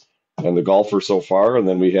players and the golfer so far, and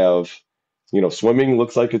then we have swimming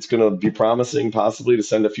looks like it's going to be promising, possibly to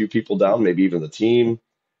send a few people down, maybe even the team.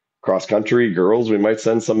 Cross country girls, we might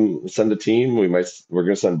send a team. We're going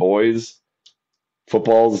to send boys.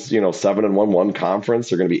 Football's 7-1 conference.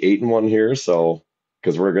 They're going to be 8-1 here, so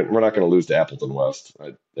because we're not going to lose to Appleton West.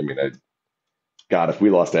 I mean, God, if we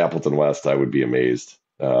lost to Appleton West, I would be amazed.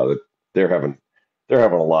 That they're having they're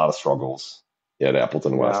having a lot of struggles at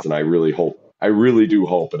Appleton Yeah. West, and I really do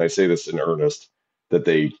hope, and I say this in earnest, that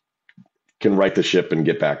they can right the ship and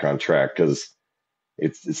get back on track because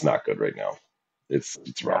it's not good right now. It's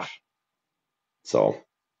Yeah. rough. So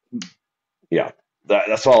yeah,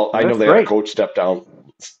 that's all. I know That's they had a great. coach step down.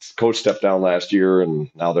 Coach stepped down last year, and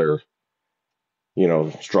now they're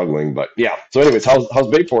struggling. But yeah. So, anyways, how's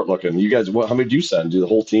Bayport looking? You guys, how many did you send? Do the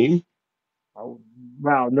whole team? Oh,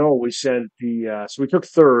 wow. No, we sent the so we took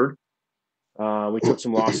third. We took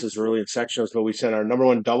some losses early in sectionals, but we sent our number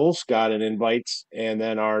one doubles, got an invite, and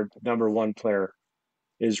then our number one player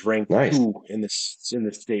is ranked Nice. two in the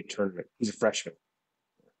state tournament. He's a freshman.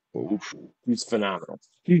 Oof. He's phenomenal.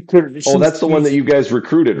 He could. Oh, that's the one that you guys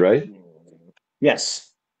recruited, right?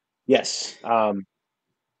 Yes, yes.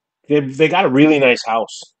 They got a really nice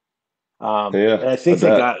house. Yeah, And I I think they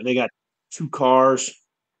bet. got two cars.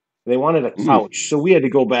 They wanted a Hmm. couch, so we had to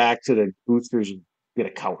go back to the boosters and get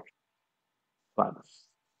a couch. But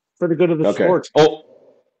for the good of the Okay. sport. Oh,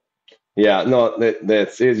 yeah. No,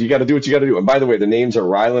 that's you got to do what you got to do. And by the way, the names are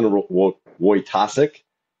Rylan Wojtasek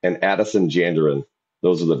and Addison Jandarin.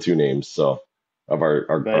 Those are the two names. So of our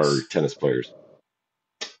Nice. tennis players.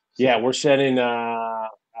 Yeah, So we're setting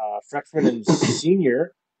freshman and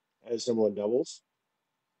senior as number one doubles.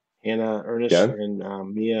 Hannah Ernest again,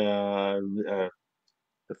 and Mia,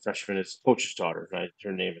 the freshman is coach's daughter. Right?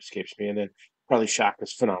 Her name escapes me. And then Carly Shock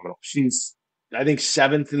is phenomenal. She's, I think,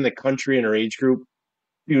 seventh in the country in her age group.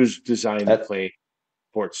 She was designed to that play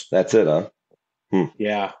sports. that's it, huh? Hmm.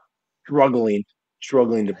 Yeah, struggling,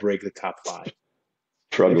 struggling to break the top five. I mean,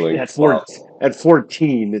 Struggling. Wow. at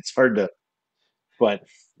 14, it's hard to, but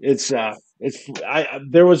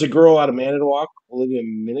there was a girl out of Manitowoc, Olivia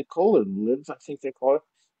Minicle or Liv, I think they call it.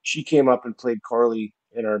 She came up and played Carly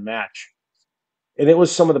in our match, and it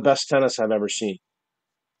was some of the best tennis I've ever seen.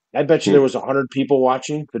 I bet you there Hmm. was 100 people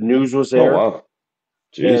watching. The news was Oh there, wow.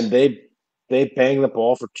 and Jeez. they banged the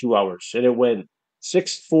ball for 2 hours, and it went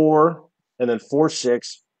 6-4, and then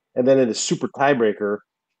 4-6, and then in a super tiebreaker,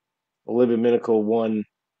 Olivia Minicle won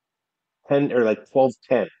 10 or like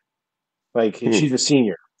 12-10. Like, and Hmm. she's a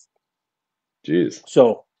senior. Jeez.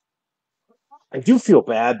 So I do feel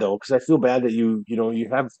bad though, because I feel bad that you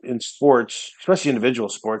have in sports, especially individual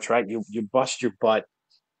sports, right? You bust your butt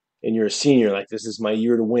and you're a senior, like this is my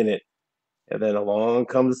year to win it. And then along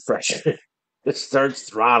comes the freshman. It starts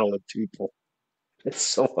throttling people. It's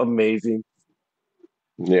so amazing.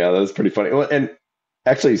 Yeah, that's pretty funny. Well, and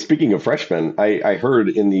actually, speaking of freshmen, I heard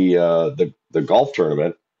in the golf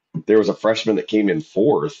tournament there was a freshman that came in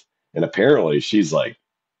fourth, and apparently she's like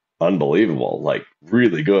unbelievable, like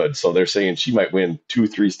really good. So they're saying she might win 2,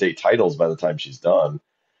 3 state titles by the time she's done.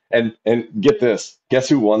 And get this, guess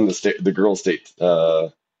who won the girls state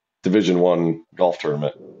Division 1 golf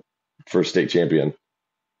tournament for state champion?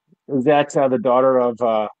 Is that the daughter of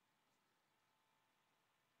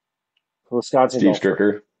Wisconsin Steve golfer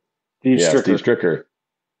Stricker. Steve Yeah, Steve Stricker? Stricker. Yeah,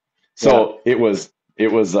 So it was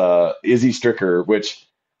Izzy Stricker, which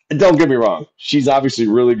don't get me wrong, she's obviously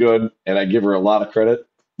really good, and I give her a lot of credit.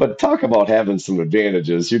 But talk about having some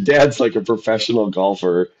advantages. Your dad's like a professional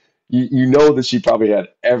golfer. You know that she probably had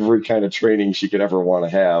every kind of training she could ever want to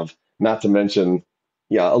have. Not to mention,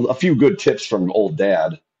 yeah, a few good tips from old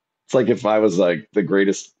dad. It's like if I was like the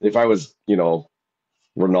greatest, if I was,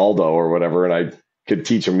 Ronaldo or whatever, and I could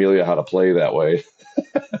teach Amelia how to play that way.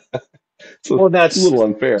 So well, it's a that's little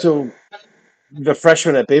unfair. so. The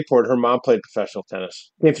freshman at Bayport, her mom played professional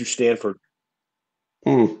tennis. Came through Stanford.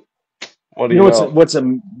 Hmm, what do You you know know?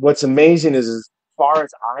 what's amazing is as far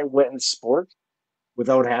as I went in sport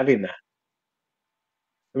without having that.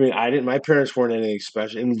 I mean, I didn't. My parents weren't anything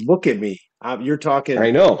special. And look at me. You're talking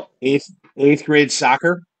I know. eighth eighth grade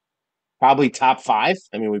soccer, probably top five.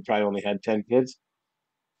 I mean, we probably only had 10 kids.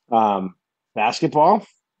 Um, Basketball,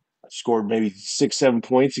 I scored maybe 6, 7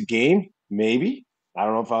 points a game, maybe. I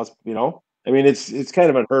don't know if I was, I mean, it's kind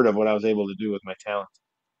of unheard of what I was able to do with my talent.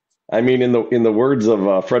 I mean, in the words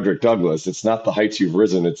of Frederick Douglass, it's not the heights you've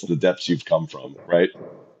risen, it's the depths you've come from, right?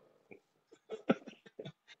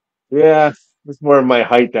 Yeah, it's more of my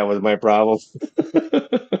height that was my problem.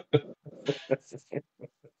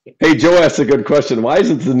 Hey, Joe asked a good question. Why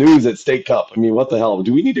isn't the news at State Cup? I mean, what the hell?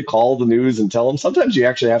 Do we need to call the news and tell them? Sometimes you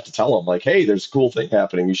actually have to tell them, like, hey, there's a cool thing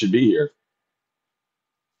happening. You should be here.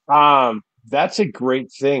 That's a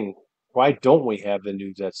great thing. Why don't we have the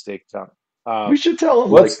news at Stake Time? We Um, should tell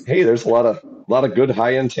them, like, what's hey, there's a lot of good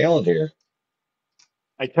high end talent here.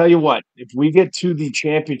 I tell you what, if we get to the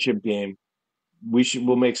championship game,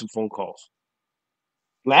 we'll make some phone calls.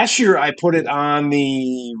 Last year I put it on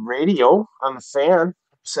the radio on the fan,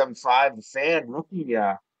 7-5, the fan rookie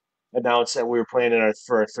announced that we were playing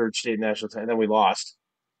for our third state national title, and then we lost.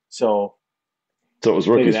 So So it was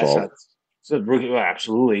maybe rookie's that's not fault, so rookie, well,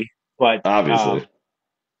 absolutely. But obviously.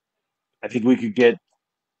 I think we could get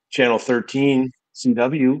Channel 13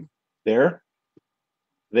 CW there.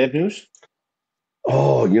 They have news.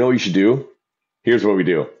 Oh, you know what you should do? Here's what we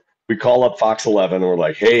do. We call up Fox 11 and we're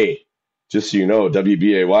like, hey, just so you know,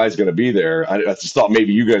 WBAY is going to be there. I just thought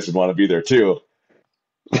maybe you guys would want to be there too.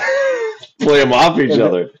 Play them off each And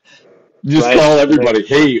other. Just right, call everybody.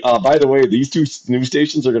 Hey, by the way, these two news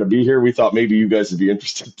stations are going to be here. We thought maybe you guys would be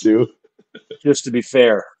interested too. just to be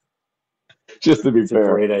fair, Just to be it's a fair,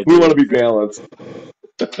 great we want idea. to be balanced.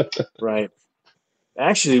 Right.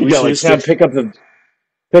 Actually, You we got should like just have six.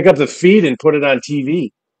 pick up the feed and put it on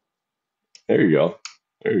TV. There you go.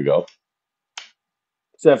 There you go.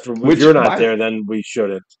 Except for if you're Which, not there, then we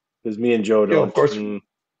shouldn't, because me and Joe of don't. course,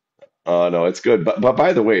 no, it's good. But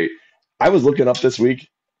by the way, I was looking up this week.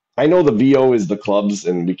 I know the VO is the clubs,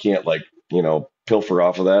 and we can't like pilfer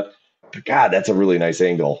off of that. But God, that's a really nice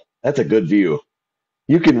angle. That's a good view.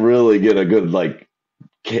 You can really get a good like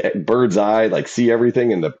bird's eye, like see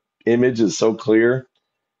everything, and the image is so clear.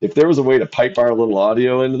 If there was a way to pipe our little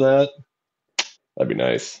audio into that, that'd be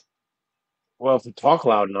nice. Well, if we talk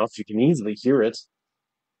loud enough, you can easily hear it.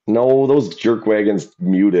 No, those jerk wagons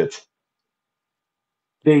mute it.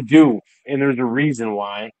 They do, and there's a reason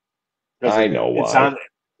why. Because I know it's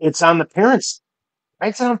why. on the parents.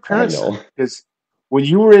 It's on I parents side. know. Because when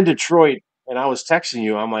you were in Detroit and I was texting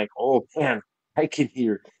you, I'm like, oh man, I can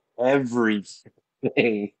hear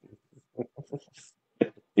everything.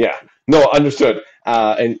 Yeah. No, understood.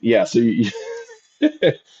 And yeah, so you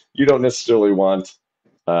don't necessarily want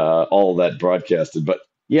all of that broadcasted, but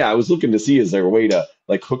yeah, I was looking to see is there a way to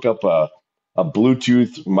like hook up a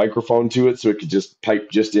Bluetooth microphone to it so it could just pipe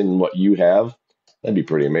just in what you have. That'd be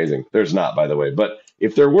pretty amazing. There's not, by the way, but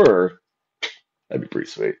if there were, that'd be pretty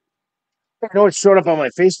sweet. You know what showed up on my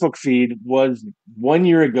Facebook feed was 1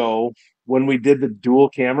 year ago when we did the dual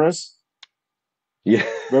cameras. Yeah,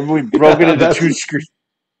 Remember we broke it yeah, into that's two screens,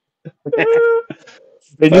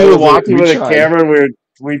 and you that were was it. walking We with a tried. camera, and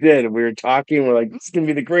we did. We were talking. We're like, this is gonna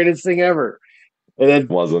be the greatest thing ever. And then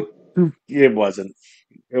Wasn't. it wasn't.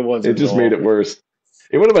 It It wasn't at just made all. it worse.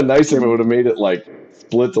 It would have been nice if it would Um, have made it like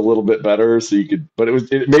split a little bit better so you could, but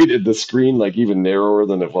it made it the screen like even narrower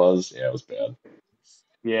than it was. Yeah, it was bad.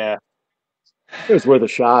 yeah, it was worth a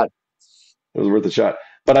shot. It was worth a shot.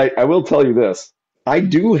 But I will tell you this. I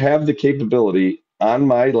do have the capability on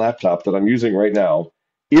my laptop that I'm using right now.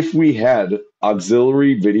 If we had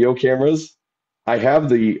auxiliary video cameras, I have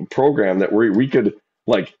the program that we could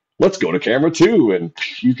like let's go to camera two, and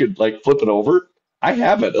you could like flip it over. I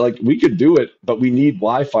have it. Like we could do it, but we need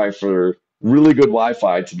Wi-Fi for really good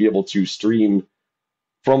Wi-Fi to be able to stream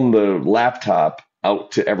from the laptop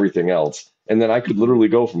out to everything else. And then I could literally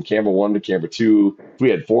go from camera one to camera two. If we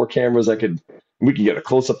had four cameras, we could get a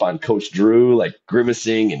close up on Coach Drew, like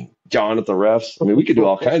grimacing and John at the refs. I mean, we could do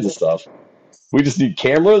all kinds of stuff. We just need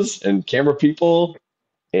cameras and camera people,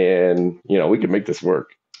 and we could make this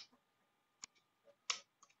work.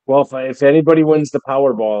 Well, if anybody wins the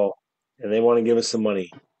Powerball and they want to give us some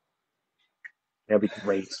money, that'd be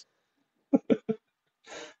great.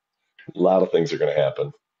 A lot of things are going to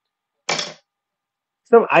happen.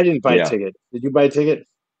 So I didn't buy a Yeah, ticket. Did you buy a ticket?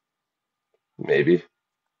 maybe.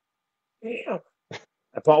 Yeah.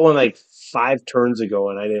 I bought one like 5 turns ago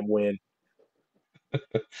and I didn't win.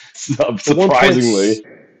 For Surprisingly.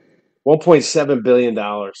 $1.7 billion.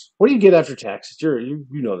 What do you get after taxes? You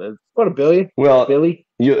know that. About a billion? Well, Billy?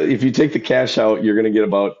 if you take the cash out, you're going to get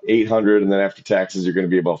about 800, and then after taxes, you're going to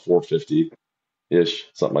be about 450 ish,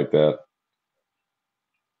 something like that.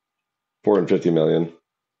 450 million.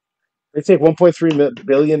 They take $1.3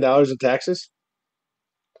 billion in taxes?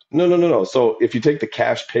 No, no, no, no. So if you take the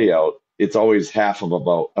cash payout, it's always half of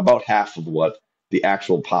about half of what the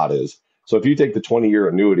actual pot is. So if you take the 20-year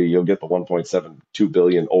annuity, you'll get the 1.72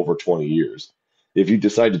 billion over 20 years. If you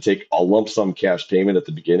decide to take a lump sum cash payment at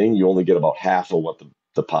the beginning, you only get about half of what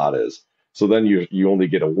the pot is. So then you only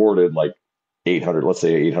get awarded like 800, let's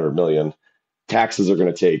say 800 million. Taxes are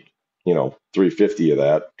going to take, 350 of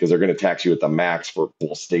that because they're going to tax you at the max for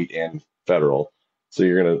both state and federal. So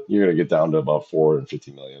you're gonna get down to about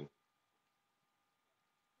 450 million.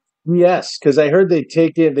 Yes, because I heard they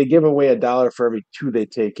give away $1 for every two they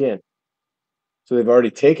take in. So they've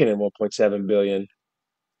already taken in 1.7 billion,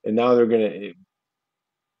 and now they're gonna.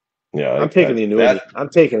 Yeah, I'm like taking the that. annuity. I'm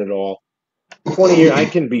taking it all. 20 years, I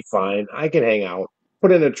can be fine. I can hang out.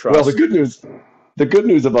 Put in a Well, trust. the good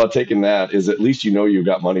news about taking that is at least you've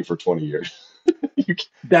got money for 20 years. you, you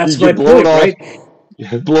That's my can blow it point,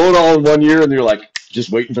 right? all in 1 year, and you're like just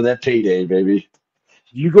waiting for that payday, baby.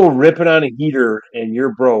 You go ripping on a heater and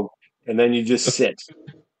you're broke, and then you just sit.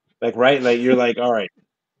 Like right, like you're like, all right,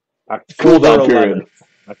 Cool October down 11th. period.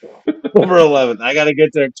 October 11th. I gotta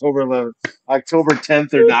get to October 11th. October 10th,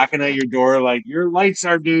 they're knocking at your door like your lights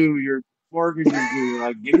are due, your mortgage is due. You're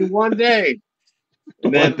like, give me one day,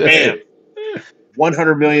 and One then bam, day.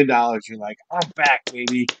 $100 million. You're like, I'm back,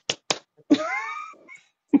 baby.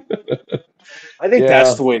 I think that's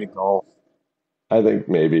Yeah, the way to go. I think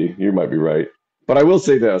maybe you might be right. But I will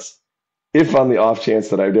say this: if on the off chance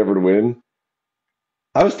that I'd ever win,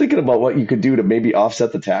 I was thinking about what you could do to maybe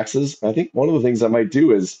offset the taxes. I think one of the things I might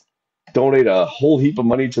do is donate a whole heap of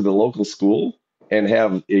money to the local school and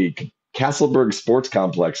have a Castleberg sports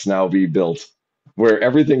complex now be built where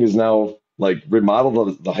everything is now like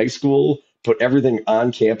remodel the high school, put everything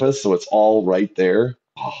on campus so it's all right there.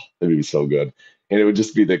 Oh, that'd be so good. And it would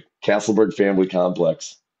just be the Castleberg family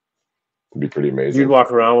complex. It'd be pretty You'd amazing.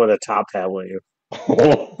 walk around with a top hat, wouldn't you?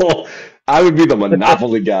 I would be the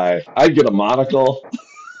Monopoly guy. I'd get a monocle.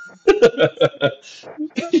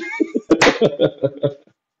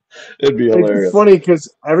 It'd be It's hilarious. funny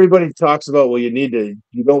because everybody talks about, well, you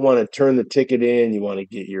don't want to turn the ticket in, you want to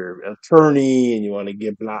get your attorney, and you want to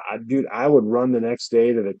get blah. Dude, I would run the next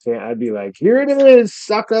day to the camp. I'd be like, here it is,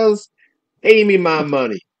 suckers, pay me my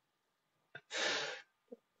money.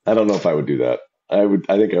 I don't know if I would do that. I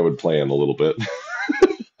think I would plan a little bit.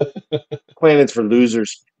 Planets for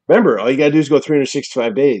losers. Remember, all you gotta do is go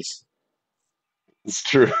 365 days. It's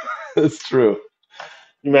true. It's true.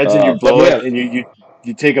 Imagine you But blow it man, and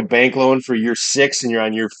you take a bank loan for year 6 and you're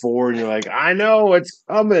on year 4 and you're like, I know it's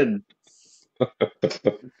coming.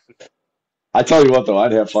 I tell you what though,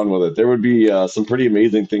 I'd have fun with it. There would be some pretty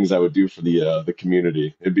amazing things I would do for the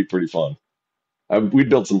community. It'd be pretty fun. We'd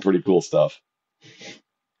build some pretty cool stuff.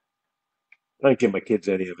 I don't give my kids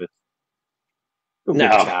any of it. Do a good No,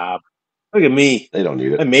 job. Look at me. they don't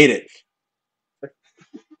need I it. made it.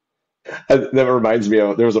 That reminds me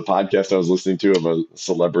of there was a podcast I was listening to of a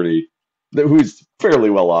celebrity who's fairly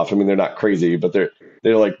well off. I mean, they're not crazy, but they're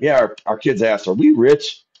like, yeah, our kids asked, "Are we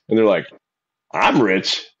rich?" And they're like, "I'm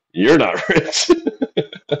rich. You're not rich."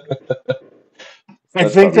 I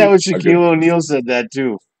That's think that probably was a good. Shaquille O'Neal said that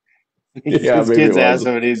too. Yeah, His maybe it kids asked was.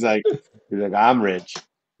 him, and he's like, I'm rich.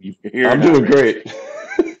 You're I'm not doing rich. great.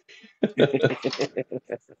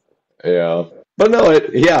 Yeah. But no,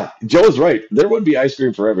 yeah, Joe's right. There would be ice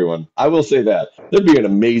cream for everyone. I will say that. There'd be an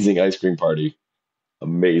amazing ice cream party. Yeah,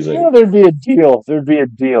 Amazing. there'd be a deal. There'd be a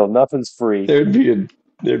deal. Nothing's free. There'd be a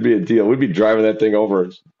There'd be a deal. We'd be driving that thing over.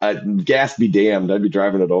 Gas be damned. I'd be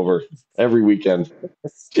driving it over every weekend,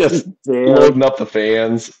 just Damn. loading up the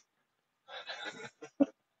fans.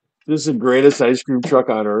 This is the greatest ice cream truck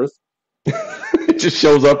on earth. It just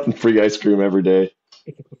shows up in free ice cream every day.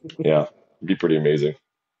 Yeah, it'd be pretty amazing.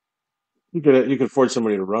 You could afford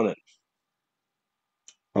somebody to run it.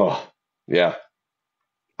 Oh, yeah.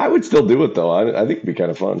 I would still do it though. I think it'd be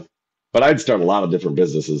kind of fun. But I'd start a lot of different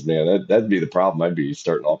businesses, man. That'd be the problem. I'd be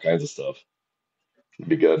starting all kinds of stuff. It'd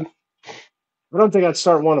be good. I don't think I'd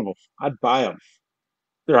start one of them. I'd buy them.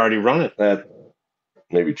 They're already running. That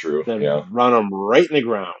may be true. Then Yeah. run them right in the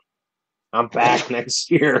ground. I'm back next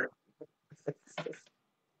year.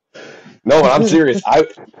 No, I'm serious.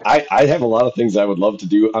 I have a lot of things I would love to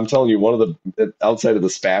do. I'm telling you, one of the outside of the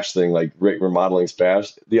Spash thing, like remodeling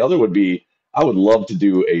Spash, the other would be I would love to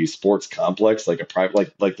do a sports complex, like a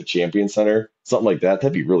private, like the Champion Center, something like that.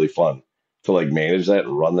 That'd be really fun to like manage that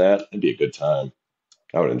and run that. That'd be a good time.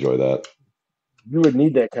 I would enjoy that. You would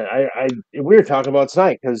need that kind. We were talking about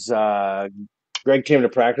tonight because Greg came to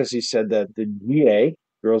practice. He said that the GA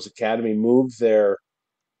Girls Academy moved their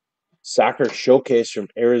soccer showcase from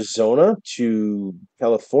Arizona to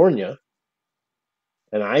California.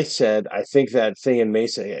 And I said, I think that thing in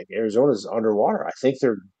Mesa, Arizona is underwater. I think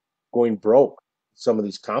they're going broke. Some of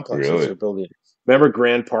these complexes Really? they're building. Remember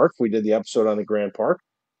Grand Park? We did the episode on the Grand Park.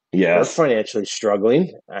 They're Yes. financially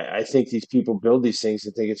struggling. I think these people build these things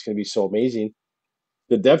and think it's going to be so amazing.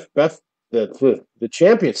 The Def Beth the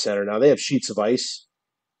Champion Center now they have sheets of ice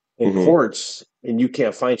and Hmm. courts, and you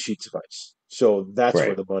can't find sheets of ice. So that's where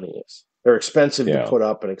Right. the money is. They're expensive to Yeah. put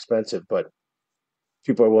up and expensive, but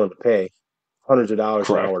people are willing to pay hundreds of dollars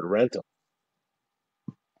an Correct. hour to rent them.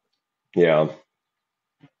 Yeah.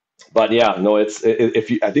 But yeah, no,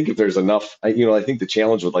 if you, I think if there's enough, I think the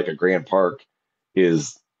challenge with like a Grand Park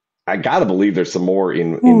is I gotta believe there's some more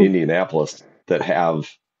in Indianapolis that have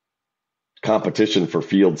competition for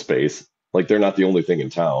field space. Like they're not the only thing in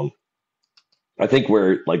town. I think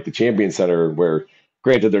where like the Champion Center, where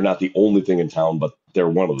granted they're not the only thing in town, but they're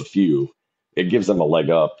one of the few, it gives them a leg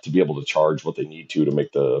up to be able to charge what they need to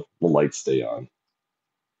make the lights stay on.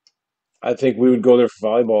 I think we would go there for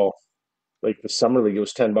volleyball. Like the summer league, it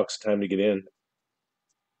was $10 a time to get in.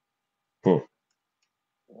 Hmm.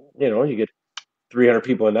 You get 300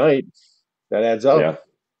 people a night. That adds up.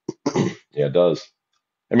 Yeah, yeah, it does.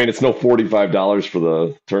 I mean, it's no $45 for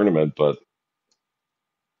the tournament, but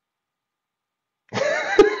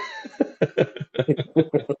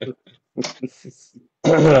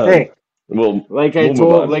Hey, we'll like I we'll move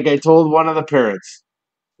told on. like I told one of the parents,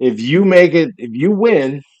 if you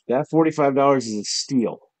win, that $45 is a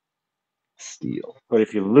steal. Steal, But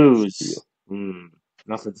if you steal, lose,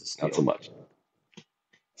 nothing's a not so steal. much.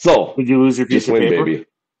 So Did you lose your piece just of win, paper? baby.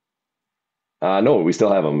 No, we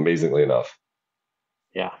still have them amazingly enough.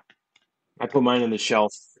 Yeah. I put mine on the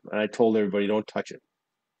shelf and I told everybody don't touch it.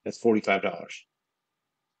 That's $45.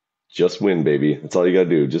 Just win, baby. That's all you gotta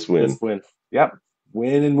do. Just win. Just win. Yep.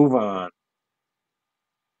 Win and move on.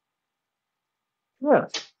 Yeah. I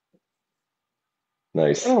don't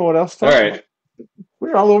Nice. know what else to All talk right. about.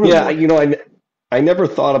 We're all over the Yeah, board. I never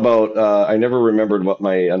thought about I never remembered what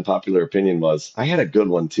my unpopular opinion was. I had a good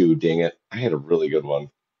one too, dang it. I had a really good one.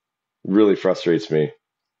 Really frustrates me.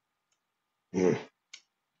 Mm.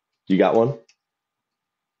 You got one?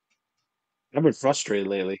 I've been frustrated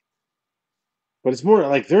lately. But it's more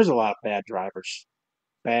like there's a lot of bad drivers.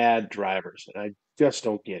 Bad drivers. And I just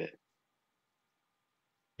don't get it.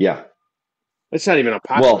 Yeah. It's not even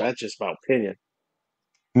unpopular. Well, That's just my opinion.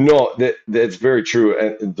 no, that's very true.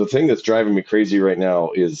 And the thing that's driving me crazy right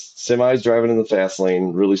now is semis driving in the fast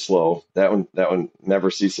lane really slow. That one never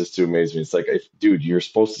ceases to amaze me. It's like, dude, you're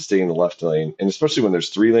supposed to stay in the left lane, and especially when there's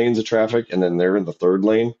three lanes of traffic and then they're in the third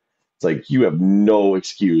lane, it's like you have no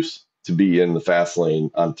excuse to be in the fast lane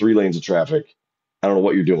on three lanes of traffic. I don't know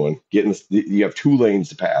what you're doing. You have two lanes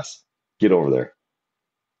to pass. Get over there.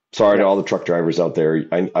 Sorry to Yeah. all the truck drivers out there.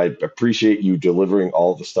 I appreciate you delivering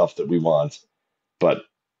all the stuff that we want, but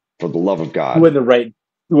for the love of Who in God, the right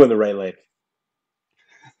who in the right lane?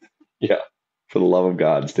 yeah, for the love of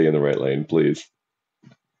God, stay in the right lane, please.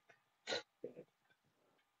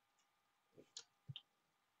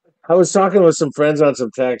 I was talking with some friends on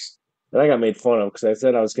some text, and I got made fun of because I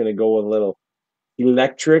said I was going to go with a little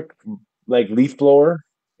electric, like leaf blower,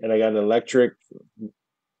 and I got an electric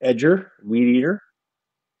weed eater,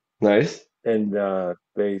 Nice. and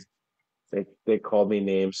they called me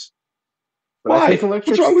names. But I think Why? What's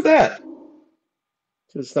electric's wrong with that?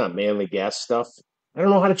 it's not manly gas stuff. I don't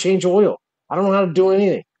know how to change oil. I don't know how to do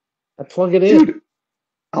anything. I plug it in. Dude,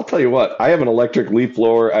 I'll tell you what. I have an electric leaf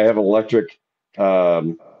blower. I have an electric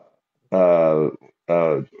um, uh,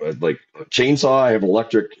 like chainsaw. I have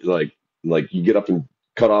electric, like you get up and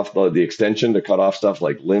cut off the extension to cut off stuff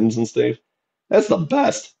like limbs and stuff. That's the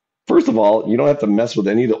best. First of all, you don't have to mess with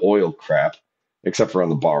any of the oil crap, except for on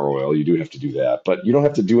the bar oil. You do have to do that, but you don't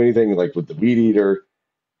have to do anything like with the weed eater.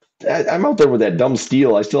 I'm out there with that dumb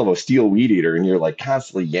steel. I still have a steel weed eater, and you're like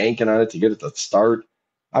constantly yanking on it to get it to start.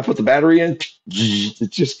 I put the battery in, it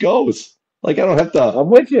just goes. Like I don't have to. I'm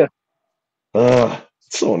with you.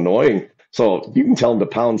 It's so annoying. So you can tell them to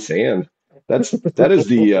pound sand. That is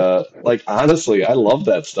the like honestly, I love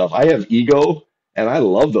that stuff. I have ego, and I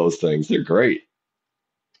love those things. They're great.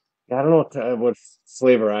 I don't know what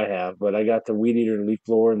flavor I have, but I got the weed eater and leaf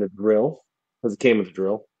blower and the drill because it came with the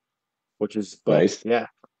drill, which is, but Nice. yeah,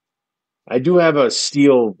 I do have a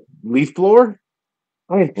steel leaf blower.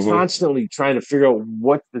 I am Hmm. constantly trying to figure out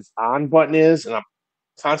what this on button is, and I'm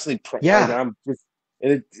constantly like Yeah, I'm just,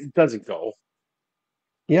 and it doesn't go.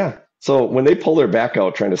 yeah. So when they pull their back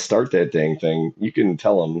out trying to start that dang thing, you can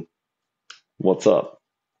tell them what's up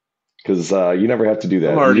because you never have to do I'm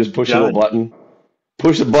that. You already just push a little done. button,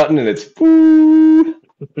 push a button, and it's woo,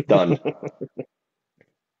 done.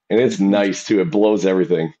 And it's nice too. It blows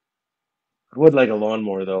everything. I would like a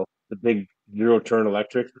lawnmower though, the big zero turn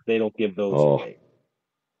electric. But they don't give those Oh, away.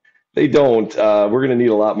 they don't. We're gonna need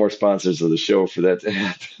a lot more sponsors of the show for that to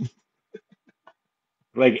happen.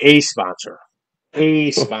 Like a sponsor, a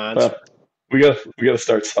Well, sponsor. we gotta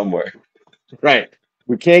start somewhere Right.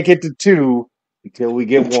 We can't get to two until we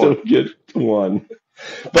get until one. we get one.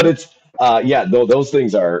 But it's yeah, though those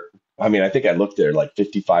things are. I mean, I think I looked there like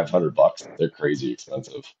 $5,500. They're crazy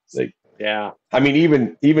expensive. Like, Yeah. I mean,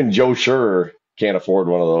 even Joe Scher can't afford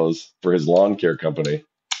one of those for his lawn care company.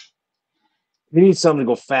 He needs something to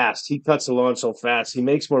go fast. He cuts the lawn so fast. He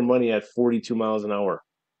makes more money at 42 miles an hour.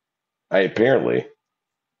 I apparently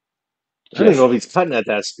I don't even know just. if he's cutting at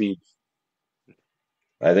that speed.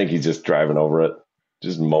 I think he's just driving over it,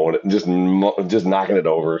 just mowing it, just knocking it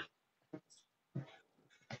over.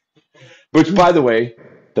 Which, by the way,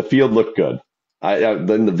 the field looked good.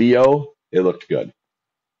 Then the VO, it looked good.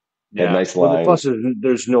 Had Yeah. nice Well, the lines. plus is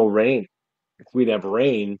there's no rain. If we'd have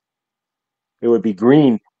rain, it would be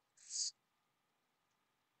green.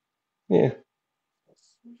 Yeah,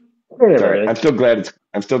 Great it's all right. everything.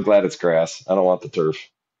 I'm still glad it's grass. I don't want the turf.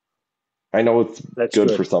 I know it's That's good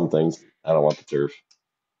good. for some things. I don't want the turf.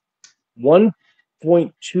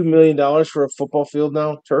 $1.2 million for a football field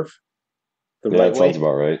now, turf, the Yeah, right it sounds way.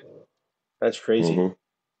 about right. That's crazy. Hmm.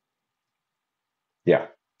 Yeah,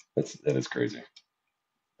 that is crazy.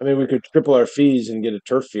 I mean, we could triple our fees and get a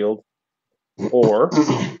turf field, or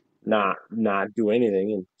not do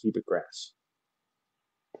anything and keep it grass.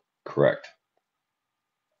 Correct.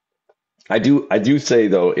 I do say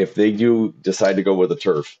though, if they do decide to go with a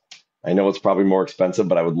turf, I know it's probably more expensive,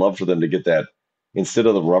 but I would love for them to get that instead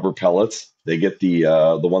of the rubber pellets, they get the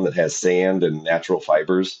one that has sand and natural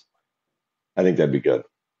fibers. I think that'd be good.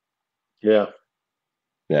 Yeah.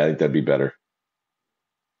 Yeah, I think that'd be better.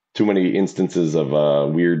 Too many instances of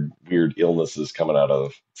weird illnesses coming out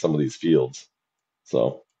of some of these fields.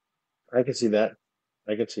 So, I can see that.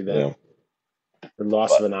 I can see that. yeah, The loss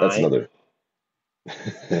but of an that's eye. another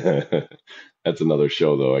that's another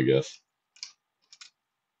show though, I guess.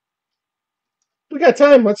 We got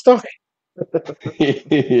time. Let's talk.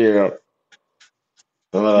 Yeah.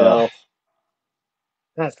 Uh, No,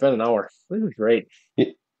 that's been an hour. This is great.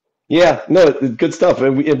 yeah, no, good stuff.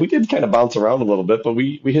 And we did kind of bounce around a little bit, but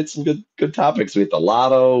we hit some good topics. We hit the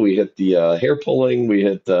lotto, we hit the hair pulling, we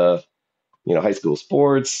hit high school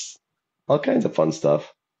sports, all kinds of fun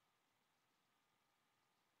stuff.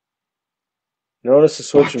 Notice the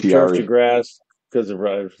switch from turf to Bakhtiari, grass because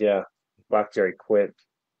of yeah, Bakhtiari quit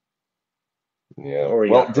yeah. or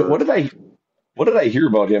he Well, got what hurt. did I hear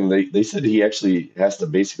about him? They said he actually has to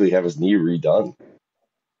basically have his knee redone.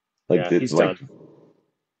 Like Yeah, that, he's done. like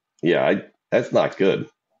yeah, that's not good.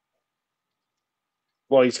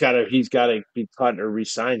 Well, he's got to be cut or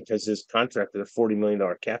re-signed because his contract is a $40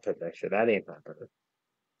 million cap hit next year. That ain't happening.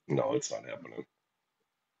 No, it's not happening.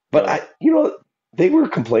 But No, they were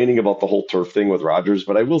complaining about the whole turf thing with Rodgers,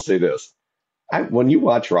 but I will say this. When you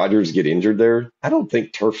watch Rodgers get injured there, I don't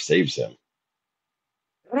think turf saves him.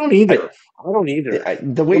 I don't I, either. I don't either.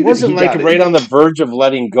 the It way that wasn't he like got right on the verge of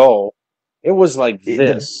letting go. It was like it, the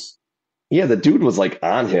this. yeah, the dude was like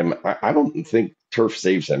on him. I don't think turf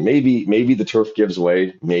saves him. Maybe the turf gives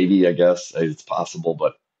way. Maybe I guess it's possible,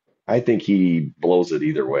 but I think he blows it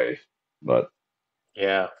either way. But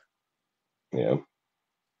Yeah. yeah,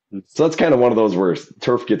 so that's kind of one of those where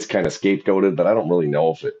turf gets kind of scapegoated, but I don't really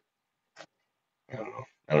know if it. I don't know.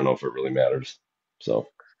 I don't know if it really matters. So.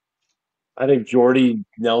 I think Jordy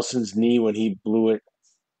Nelson's knee when he blew it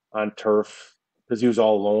on turf because he was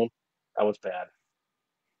all alone. That was bad.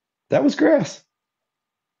 That was grass.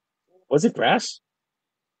 Was it grass?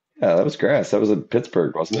 Yeah, that was grass. That was in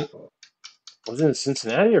Pittsburgh, wasn't it? Was it in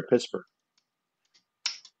Cincinnati or Pittsburgh?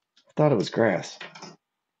 I thought it was grass.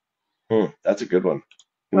 That's a good one.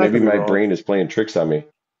 I Maybe could be my wrong. brain is playing tricks on me.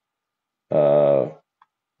 Uh,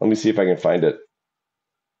 Let me see if I can find it.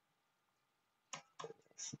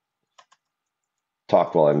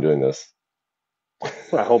 Talk while I'm doing this.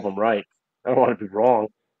 I hope I'm right. I don't want to be wrong.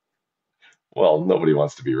 Well, nobody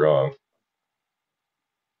wants to be wrong.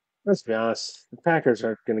 Let's be honest. The Packers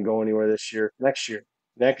aren't going to go anywhere this year. Next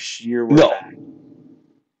year we're No. back.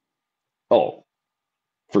 Oh,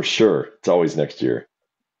 for sure. It's always next year.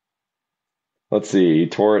 Let's see. He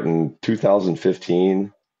tore it in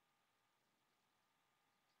 2015.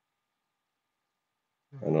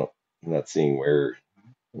 I don't. I'm not seeing where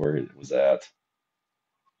it was at.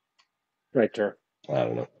 Right turf. I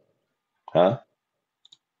don't know. Huh?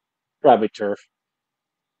 Probably turf.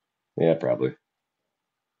 Yeah, probably.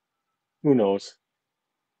 Who knows?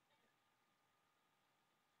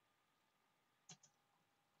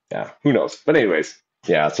 Yeah, who knows? But anyways,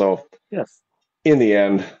 yeah. So Yes. in the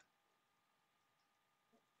end,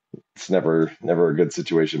 it's never a good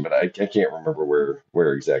situation. But I can't remember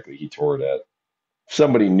where exactly he tore it at. If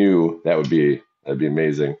somebody knew, that'd be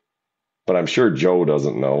amazing. But I'm sure Joe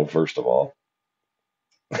doesn't know. First of all,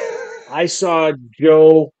 I saw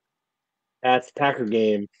Joe at the Packer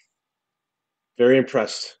game. Very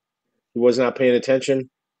impressed. He was not paying attention.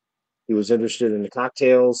 He was interested in the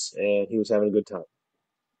cocktails and he was having a good time.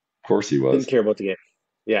 of course he Didn't was. care about the game.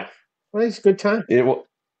 Yeah. Well, it's a good time. It wa-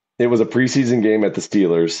 it was a preseason game at the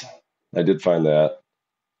Steelers. I did find that,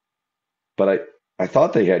 but I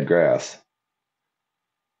thought they had grass,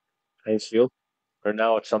 Heinz Field. Or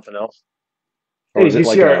now it's something else. Hey, or is did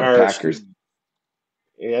you it see like a our Packers?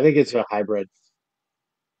 yeah, I think it's a hybrid.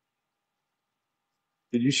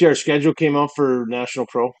 Did you see our schedule came out for National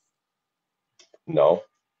Pro? No,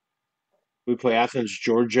 We play Athens,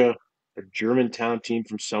 Georgia, a Germantown team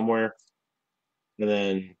from somewhere, and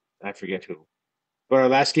then I forget who. But our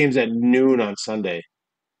last game's at noon on Sunday,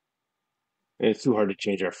 and it's too hard to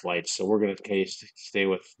change our flights, so we're gonna stay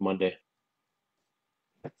with Monday,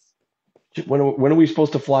 when are we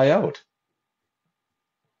supposed to fly out?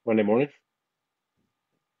 Monday morning.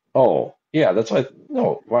 Oh, yeah, that's why.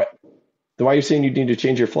 No, why are you saying you need to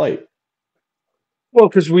change your flight? Well,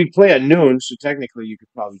 because we play at noon, so technically you could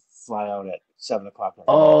probably fly out at 7 o'clock in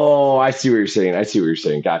the morning. Oh, I see what you're saying. I see what you're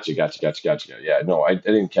saying. Gotcha. Yeah, no, I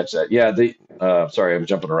didn't catch that. Yeah, sorry, I'm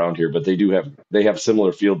jumping around here, but they have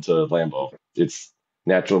similar field to Lambeau. It's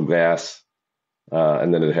natural grass,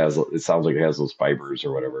 and then it sounds like it has those fibers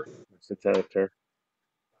or whatever. Synthetic turf.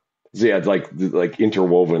 So yeah, it's like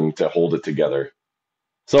interwoven to hold it together.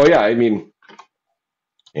 So yeah, I mean,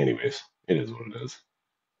 anyways, it is what it is.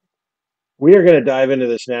 We are gonna dive into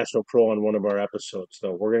this National Pro on one of our episodes,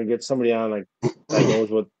 though. We're gonna get somebody on like that knows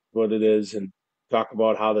what it is and talk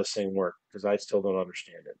about how this thing works because I still don't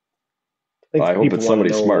understand it. I think I the hope people it's want to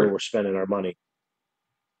somebody know where smart. we're spending our money.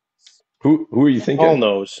 Who are you Paul thinking?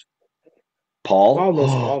 knows. Paul? Paul knows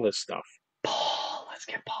all this stuff. Paul, let's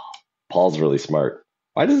get Paul. Paul's really smart.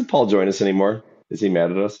 Why doesn't Paul join us anymore? Is he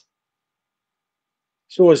mad at us?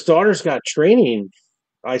 So his daughter's got training.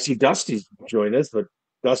 I see Dusty's joined us, but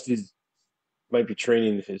Dusty's might be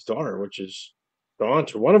training his daughter, which is gone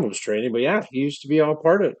to one of them's training. But yeah, he used to be all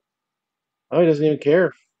part of it. Oh, he doesn't even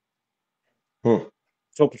care. Hmm.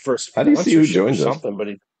 He's hoping for a How do you see who sponsorship or joins us? something, but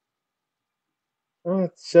it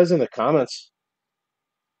says in the comments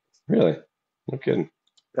Really? No kidding.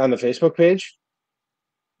 on the Facebook page.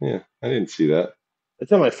 Yeah, I didn't see that.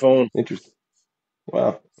 It's on my phone. Interesting.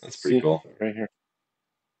 Wow, that's pretty See, cool. right here.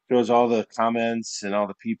 Shows all the comments and all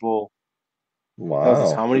the people. Tells us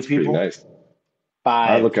Wow, how many that's pretty people? nice. I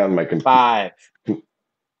Five. look on my computer. Five.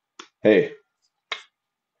 Hey,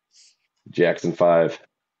 Jackson 5.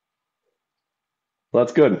 Well,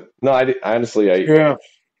 that's good. No, honestly, Yeah.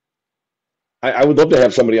 I would love to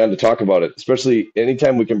have somebody on to talk about it, especially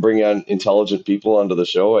anytime we can bring on intelligent people onto the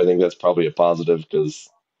show. I think that's probably a positive because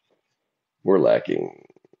we're lacking.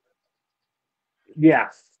 Yeah.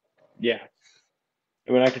 Yeah.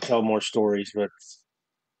 I mean, I could tell more stories, but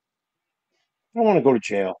I don't want to go to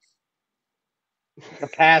jail. The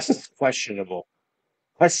past is questionable.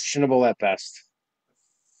 Questionable at best.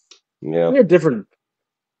 Yeah, We have different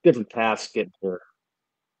paths getting here.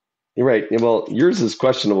 you're right. Yeah, well, yours is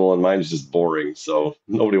questionable and mine's just boring, so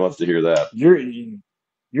nobody wants to hear that.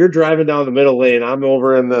 You're driving down the middle lane. I'm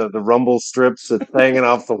over in the rumble strips that's hanging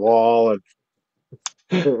off the wall,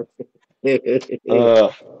 and Uh,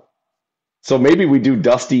 so maybe we do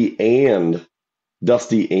Dusty and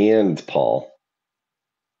Paul,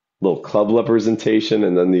 little club representation,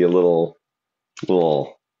 and then the little. And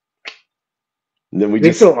then we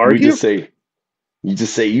Think just they'll we argue, just say you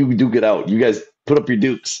just say you duke it out. You guys put up your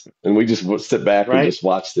dukes, and we just sit back and right? just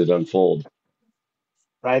watch it unfold.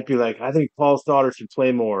 Right? Be like, I think Paul's daughter should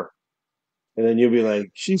play more. And then you'll be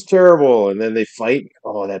like, she's terrible. And then they fight.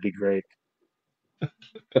 Oh, that'd be great.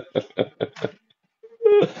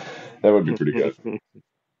 That would be pretty good.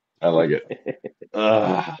 I like it.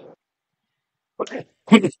 Uh,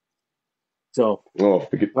 So, oh,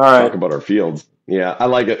 we could all talk right. about our fields. Yeah, I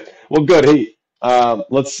like it. Well, good. Hey,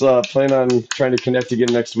 let's plan on trying to connect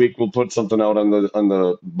again next week. We'll put something out on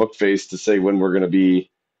the book face to say when we're going to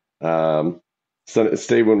be um,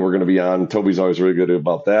 say when we're going to be on. Toby's always really good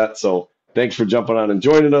about that. So thanks for jumping on and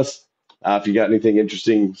joining us. If you got anything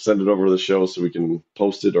interesting, send it over to the show so we can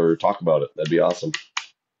post it or talk about it. That'd be awesome.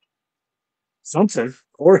 Something.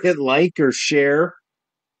 Or hit like or share.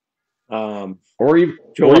 Um, Or even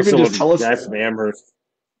Joe or wants even to know just the tell us guy from Amherst.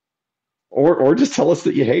 or just tell us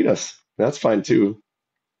that you hate us. That's fine too.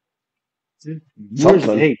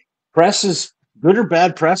 Something. Hey, press is good or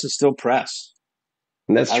bad press is still press.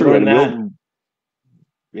 And that's I true. learned And that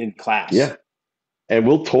we'll in class. yeah. And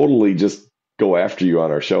we'll totally just go after you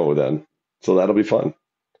on our show then. So that'll be fun.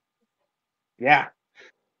 Yeah.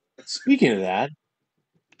 Speaking of that,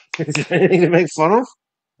 is there anything to make fun of?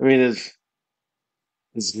 I mean, has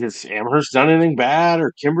Amherst done anything bad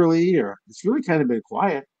or Kimberly or it's really kind of been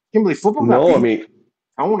quiet. Kimberly football got No, beat.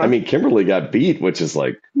 I Kona. mean Kimberly got beat, which is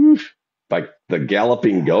like oof, by the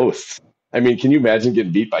galloping Yeah. ghosts. I mean, can you imagine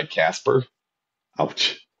getting beat by Casper?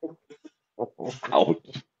 Ouch. Ouch.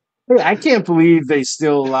 I can't believe they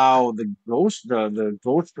still allow the ghost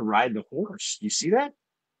to ride the horse. You see that?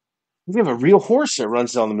 We have a real horse that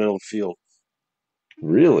runs down the middle of the field.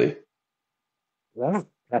 Really? Yeah.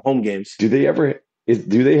 At home games. Do they ever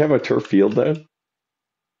do they have a turf field then?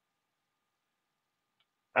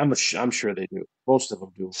 I'm sure they do. Most of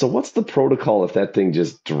them do. So what's the protocol if that thing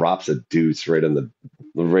just drops a deuce right in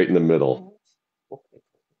the middle?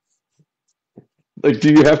 Like,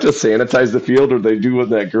 do you have to sanitize the field, or they do when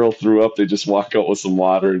that girl threw up? They just walk out with some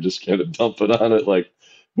water and just kind of dump it on it, like,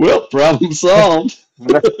 well, problem solved.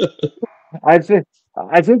 I think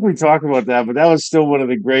I think we talked about that, but that was still one of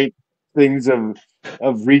the great things of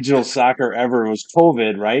regional soccer ever was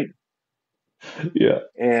COVID, right? Yeah.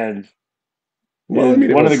 And Well, I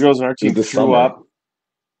mean, one of the girls on our it was team the threw summer. up.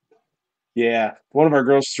 Yeah, one of our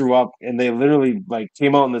girls threw up, and they literally like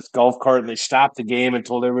came out in this golf cart and they stopped the game and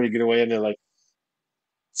told everybody to get away. And they're like,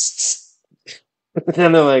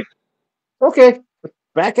 and they're like, okay,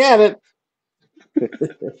 back at it.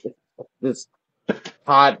 This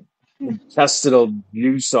hot intestinal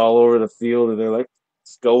juice all over the field, and they're like,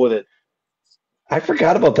 let's go with it. I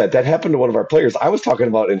forgot about that. That happened to one of our players. I was talking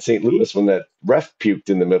about in St. Louis when that ref puked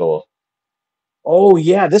in the middle. Oh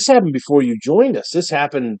yeah, this happened before you joined us. This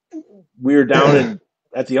happened. We were down in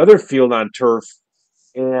at the other field on turf,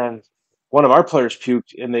 and one of our players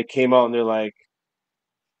puked, and they came out and they're like,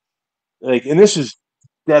 and this is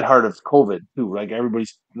dead hard of COVID too. Like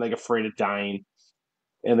everybody's like afraid of dying,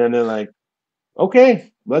 and then they're like,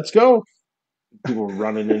 okay, let's go. People were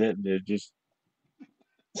running in it, and they're just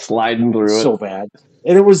Sliding through so it. bad.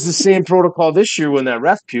 And it was the same protocol this year when that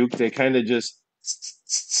ref puked. They kind of just.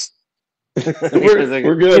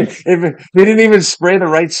 We're good. He didn't even spray the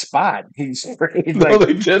right spot. He sprayed No, like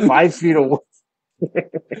they didn't. 5 feet away.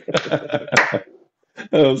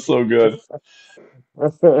 That was so good.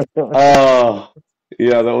 Oh,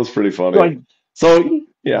 yeah, that was pretty funny. Like, So,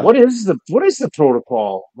 yeah, what is the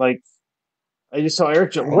protocol? Like, I just saw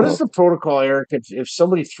Eric. I don't What is know. the protocol, Eric? If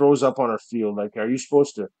somebody throws up on our field, like, are you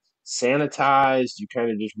supposed to sanitize? You kind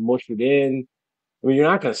of just mush it in. I mean, you're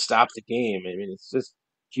not going to stop the game. I mean, it's just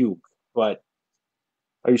puke. But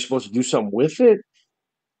are you supposed to do something with it?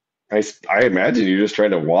 I imagine you're just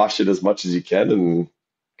trying to wash it as much as you can and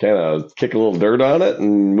kind of kick a little dirt on it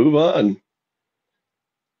and move on.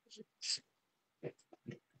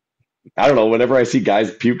 I don't know. Whenever I see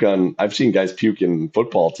guys puke I've seen guys puke in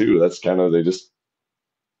football too. That's kind of, they just,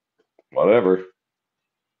 whatever.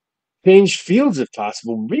 Change fields if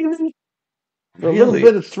possible. Really? For a little bit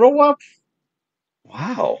Really? of throw up?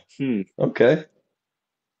 Wow. Hmm. Okay.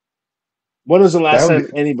 When was the That last would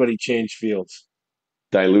time be anybody changed fields?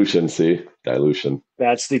 dilution. See, dilution.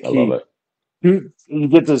 That's the I love key. it. You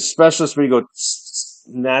get the specialist where you go,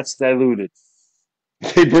 and that's diluted.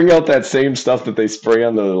 They bring out that same stuff that they spray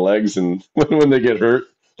on their legs, and when they get hurt,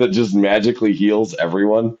 that just magically heals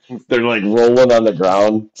everyone. They're like rolling on the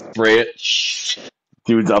ground, spray it.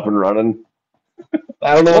 Dude's up and running.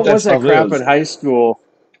 I don't know what What that was that stuff crap in is. high school?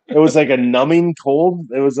 It was like a numbing cold.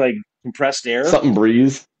 It was like compressed air. Something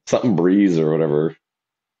breeze or whatever.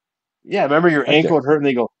 Yeah, remember your I ankle can't. would hurt,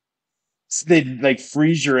 and they'd like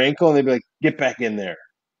freeze your ankle, and they'd be like, "Get back in there.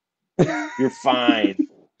 You're fine."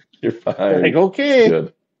 You're You're like, fine. It's "Okay,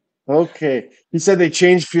 good. okay." He said they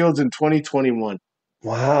changed fields in 2021.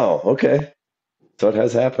 Wow. Okay. So it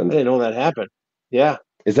has I happened. didn't know that happened. Yeah,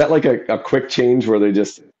 Is that like a quick change where they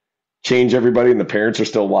just change everybody and the parents are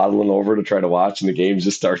still waddling over to try to watch and the game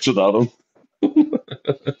just starts without them?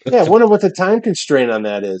 yeah. I wonder what the time constraint on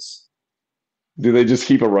that is. Do they just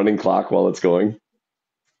keep a running clock while it's going?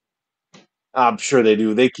 I'm sure they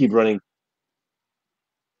do. They keep running.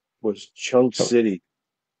 Was Chunk Chunk, City?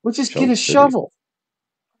 We'll just get Chunk a City. shovel.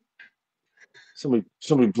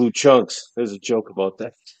 Somebody blew chunks. There's a joke about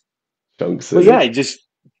that. Chunk But yeah, City. I just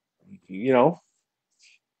you know,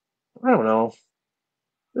 I don't know.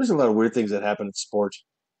 There's a lot of weird things that happen in sports.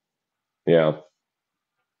 Yeah.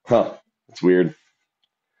 Huh. It's weird.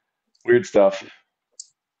 Weird stuff.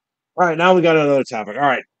 All right, now we got another topic. All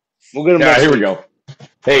right, we'll get them Yeah, next here we week. go.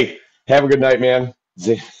 Hey, have a good night, man.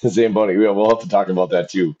 Zamboni. We'll have to talk about that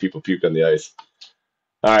too. People puke on the ice.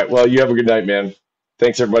 All right. Well, you have a good night, man.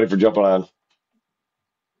 Thanks everybody for jumping on.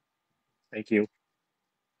 Thank you.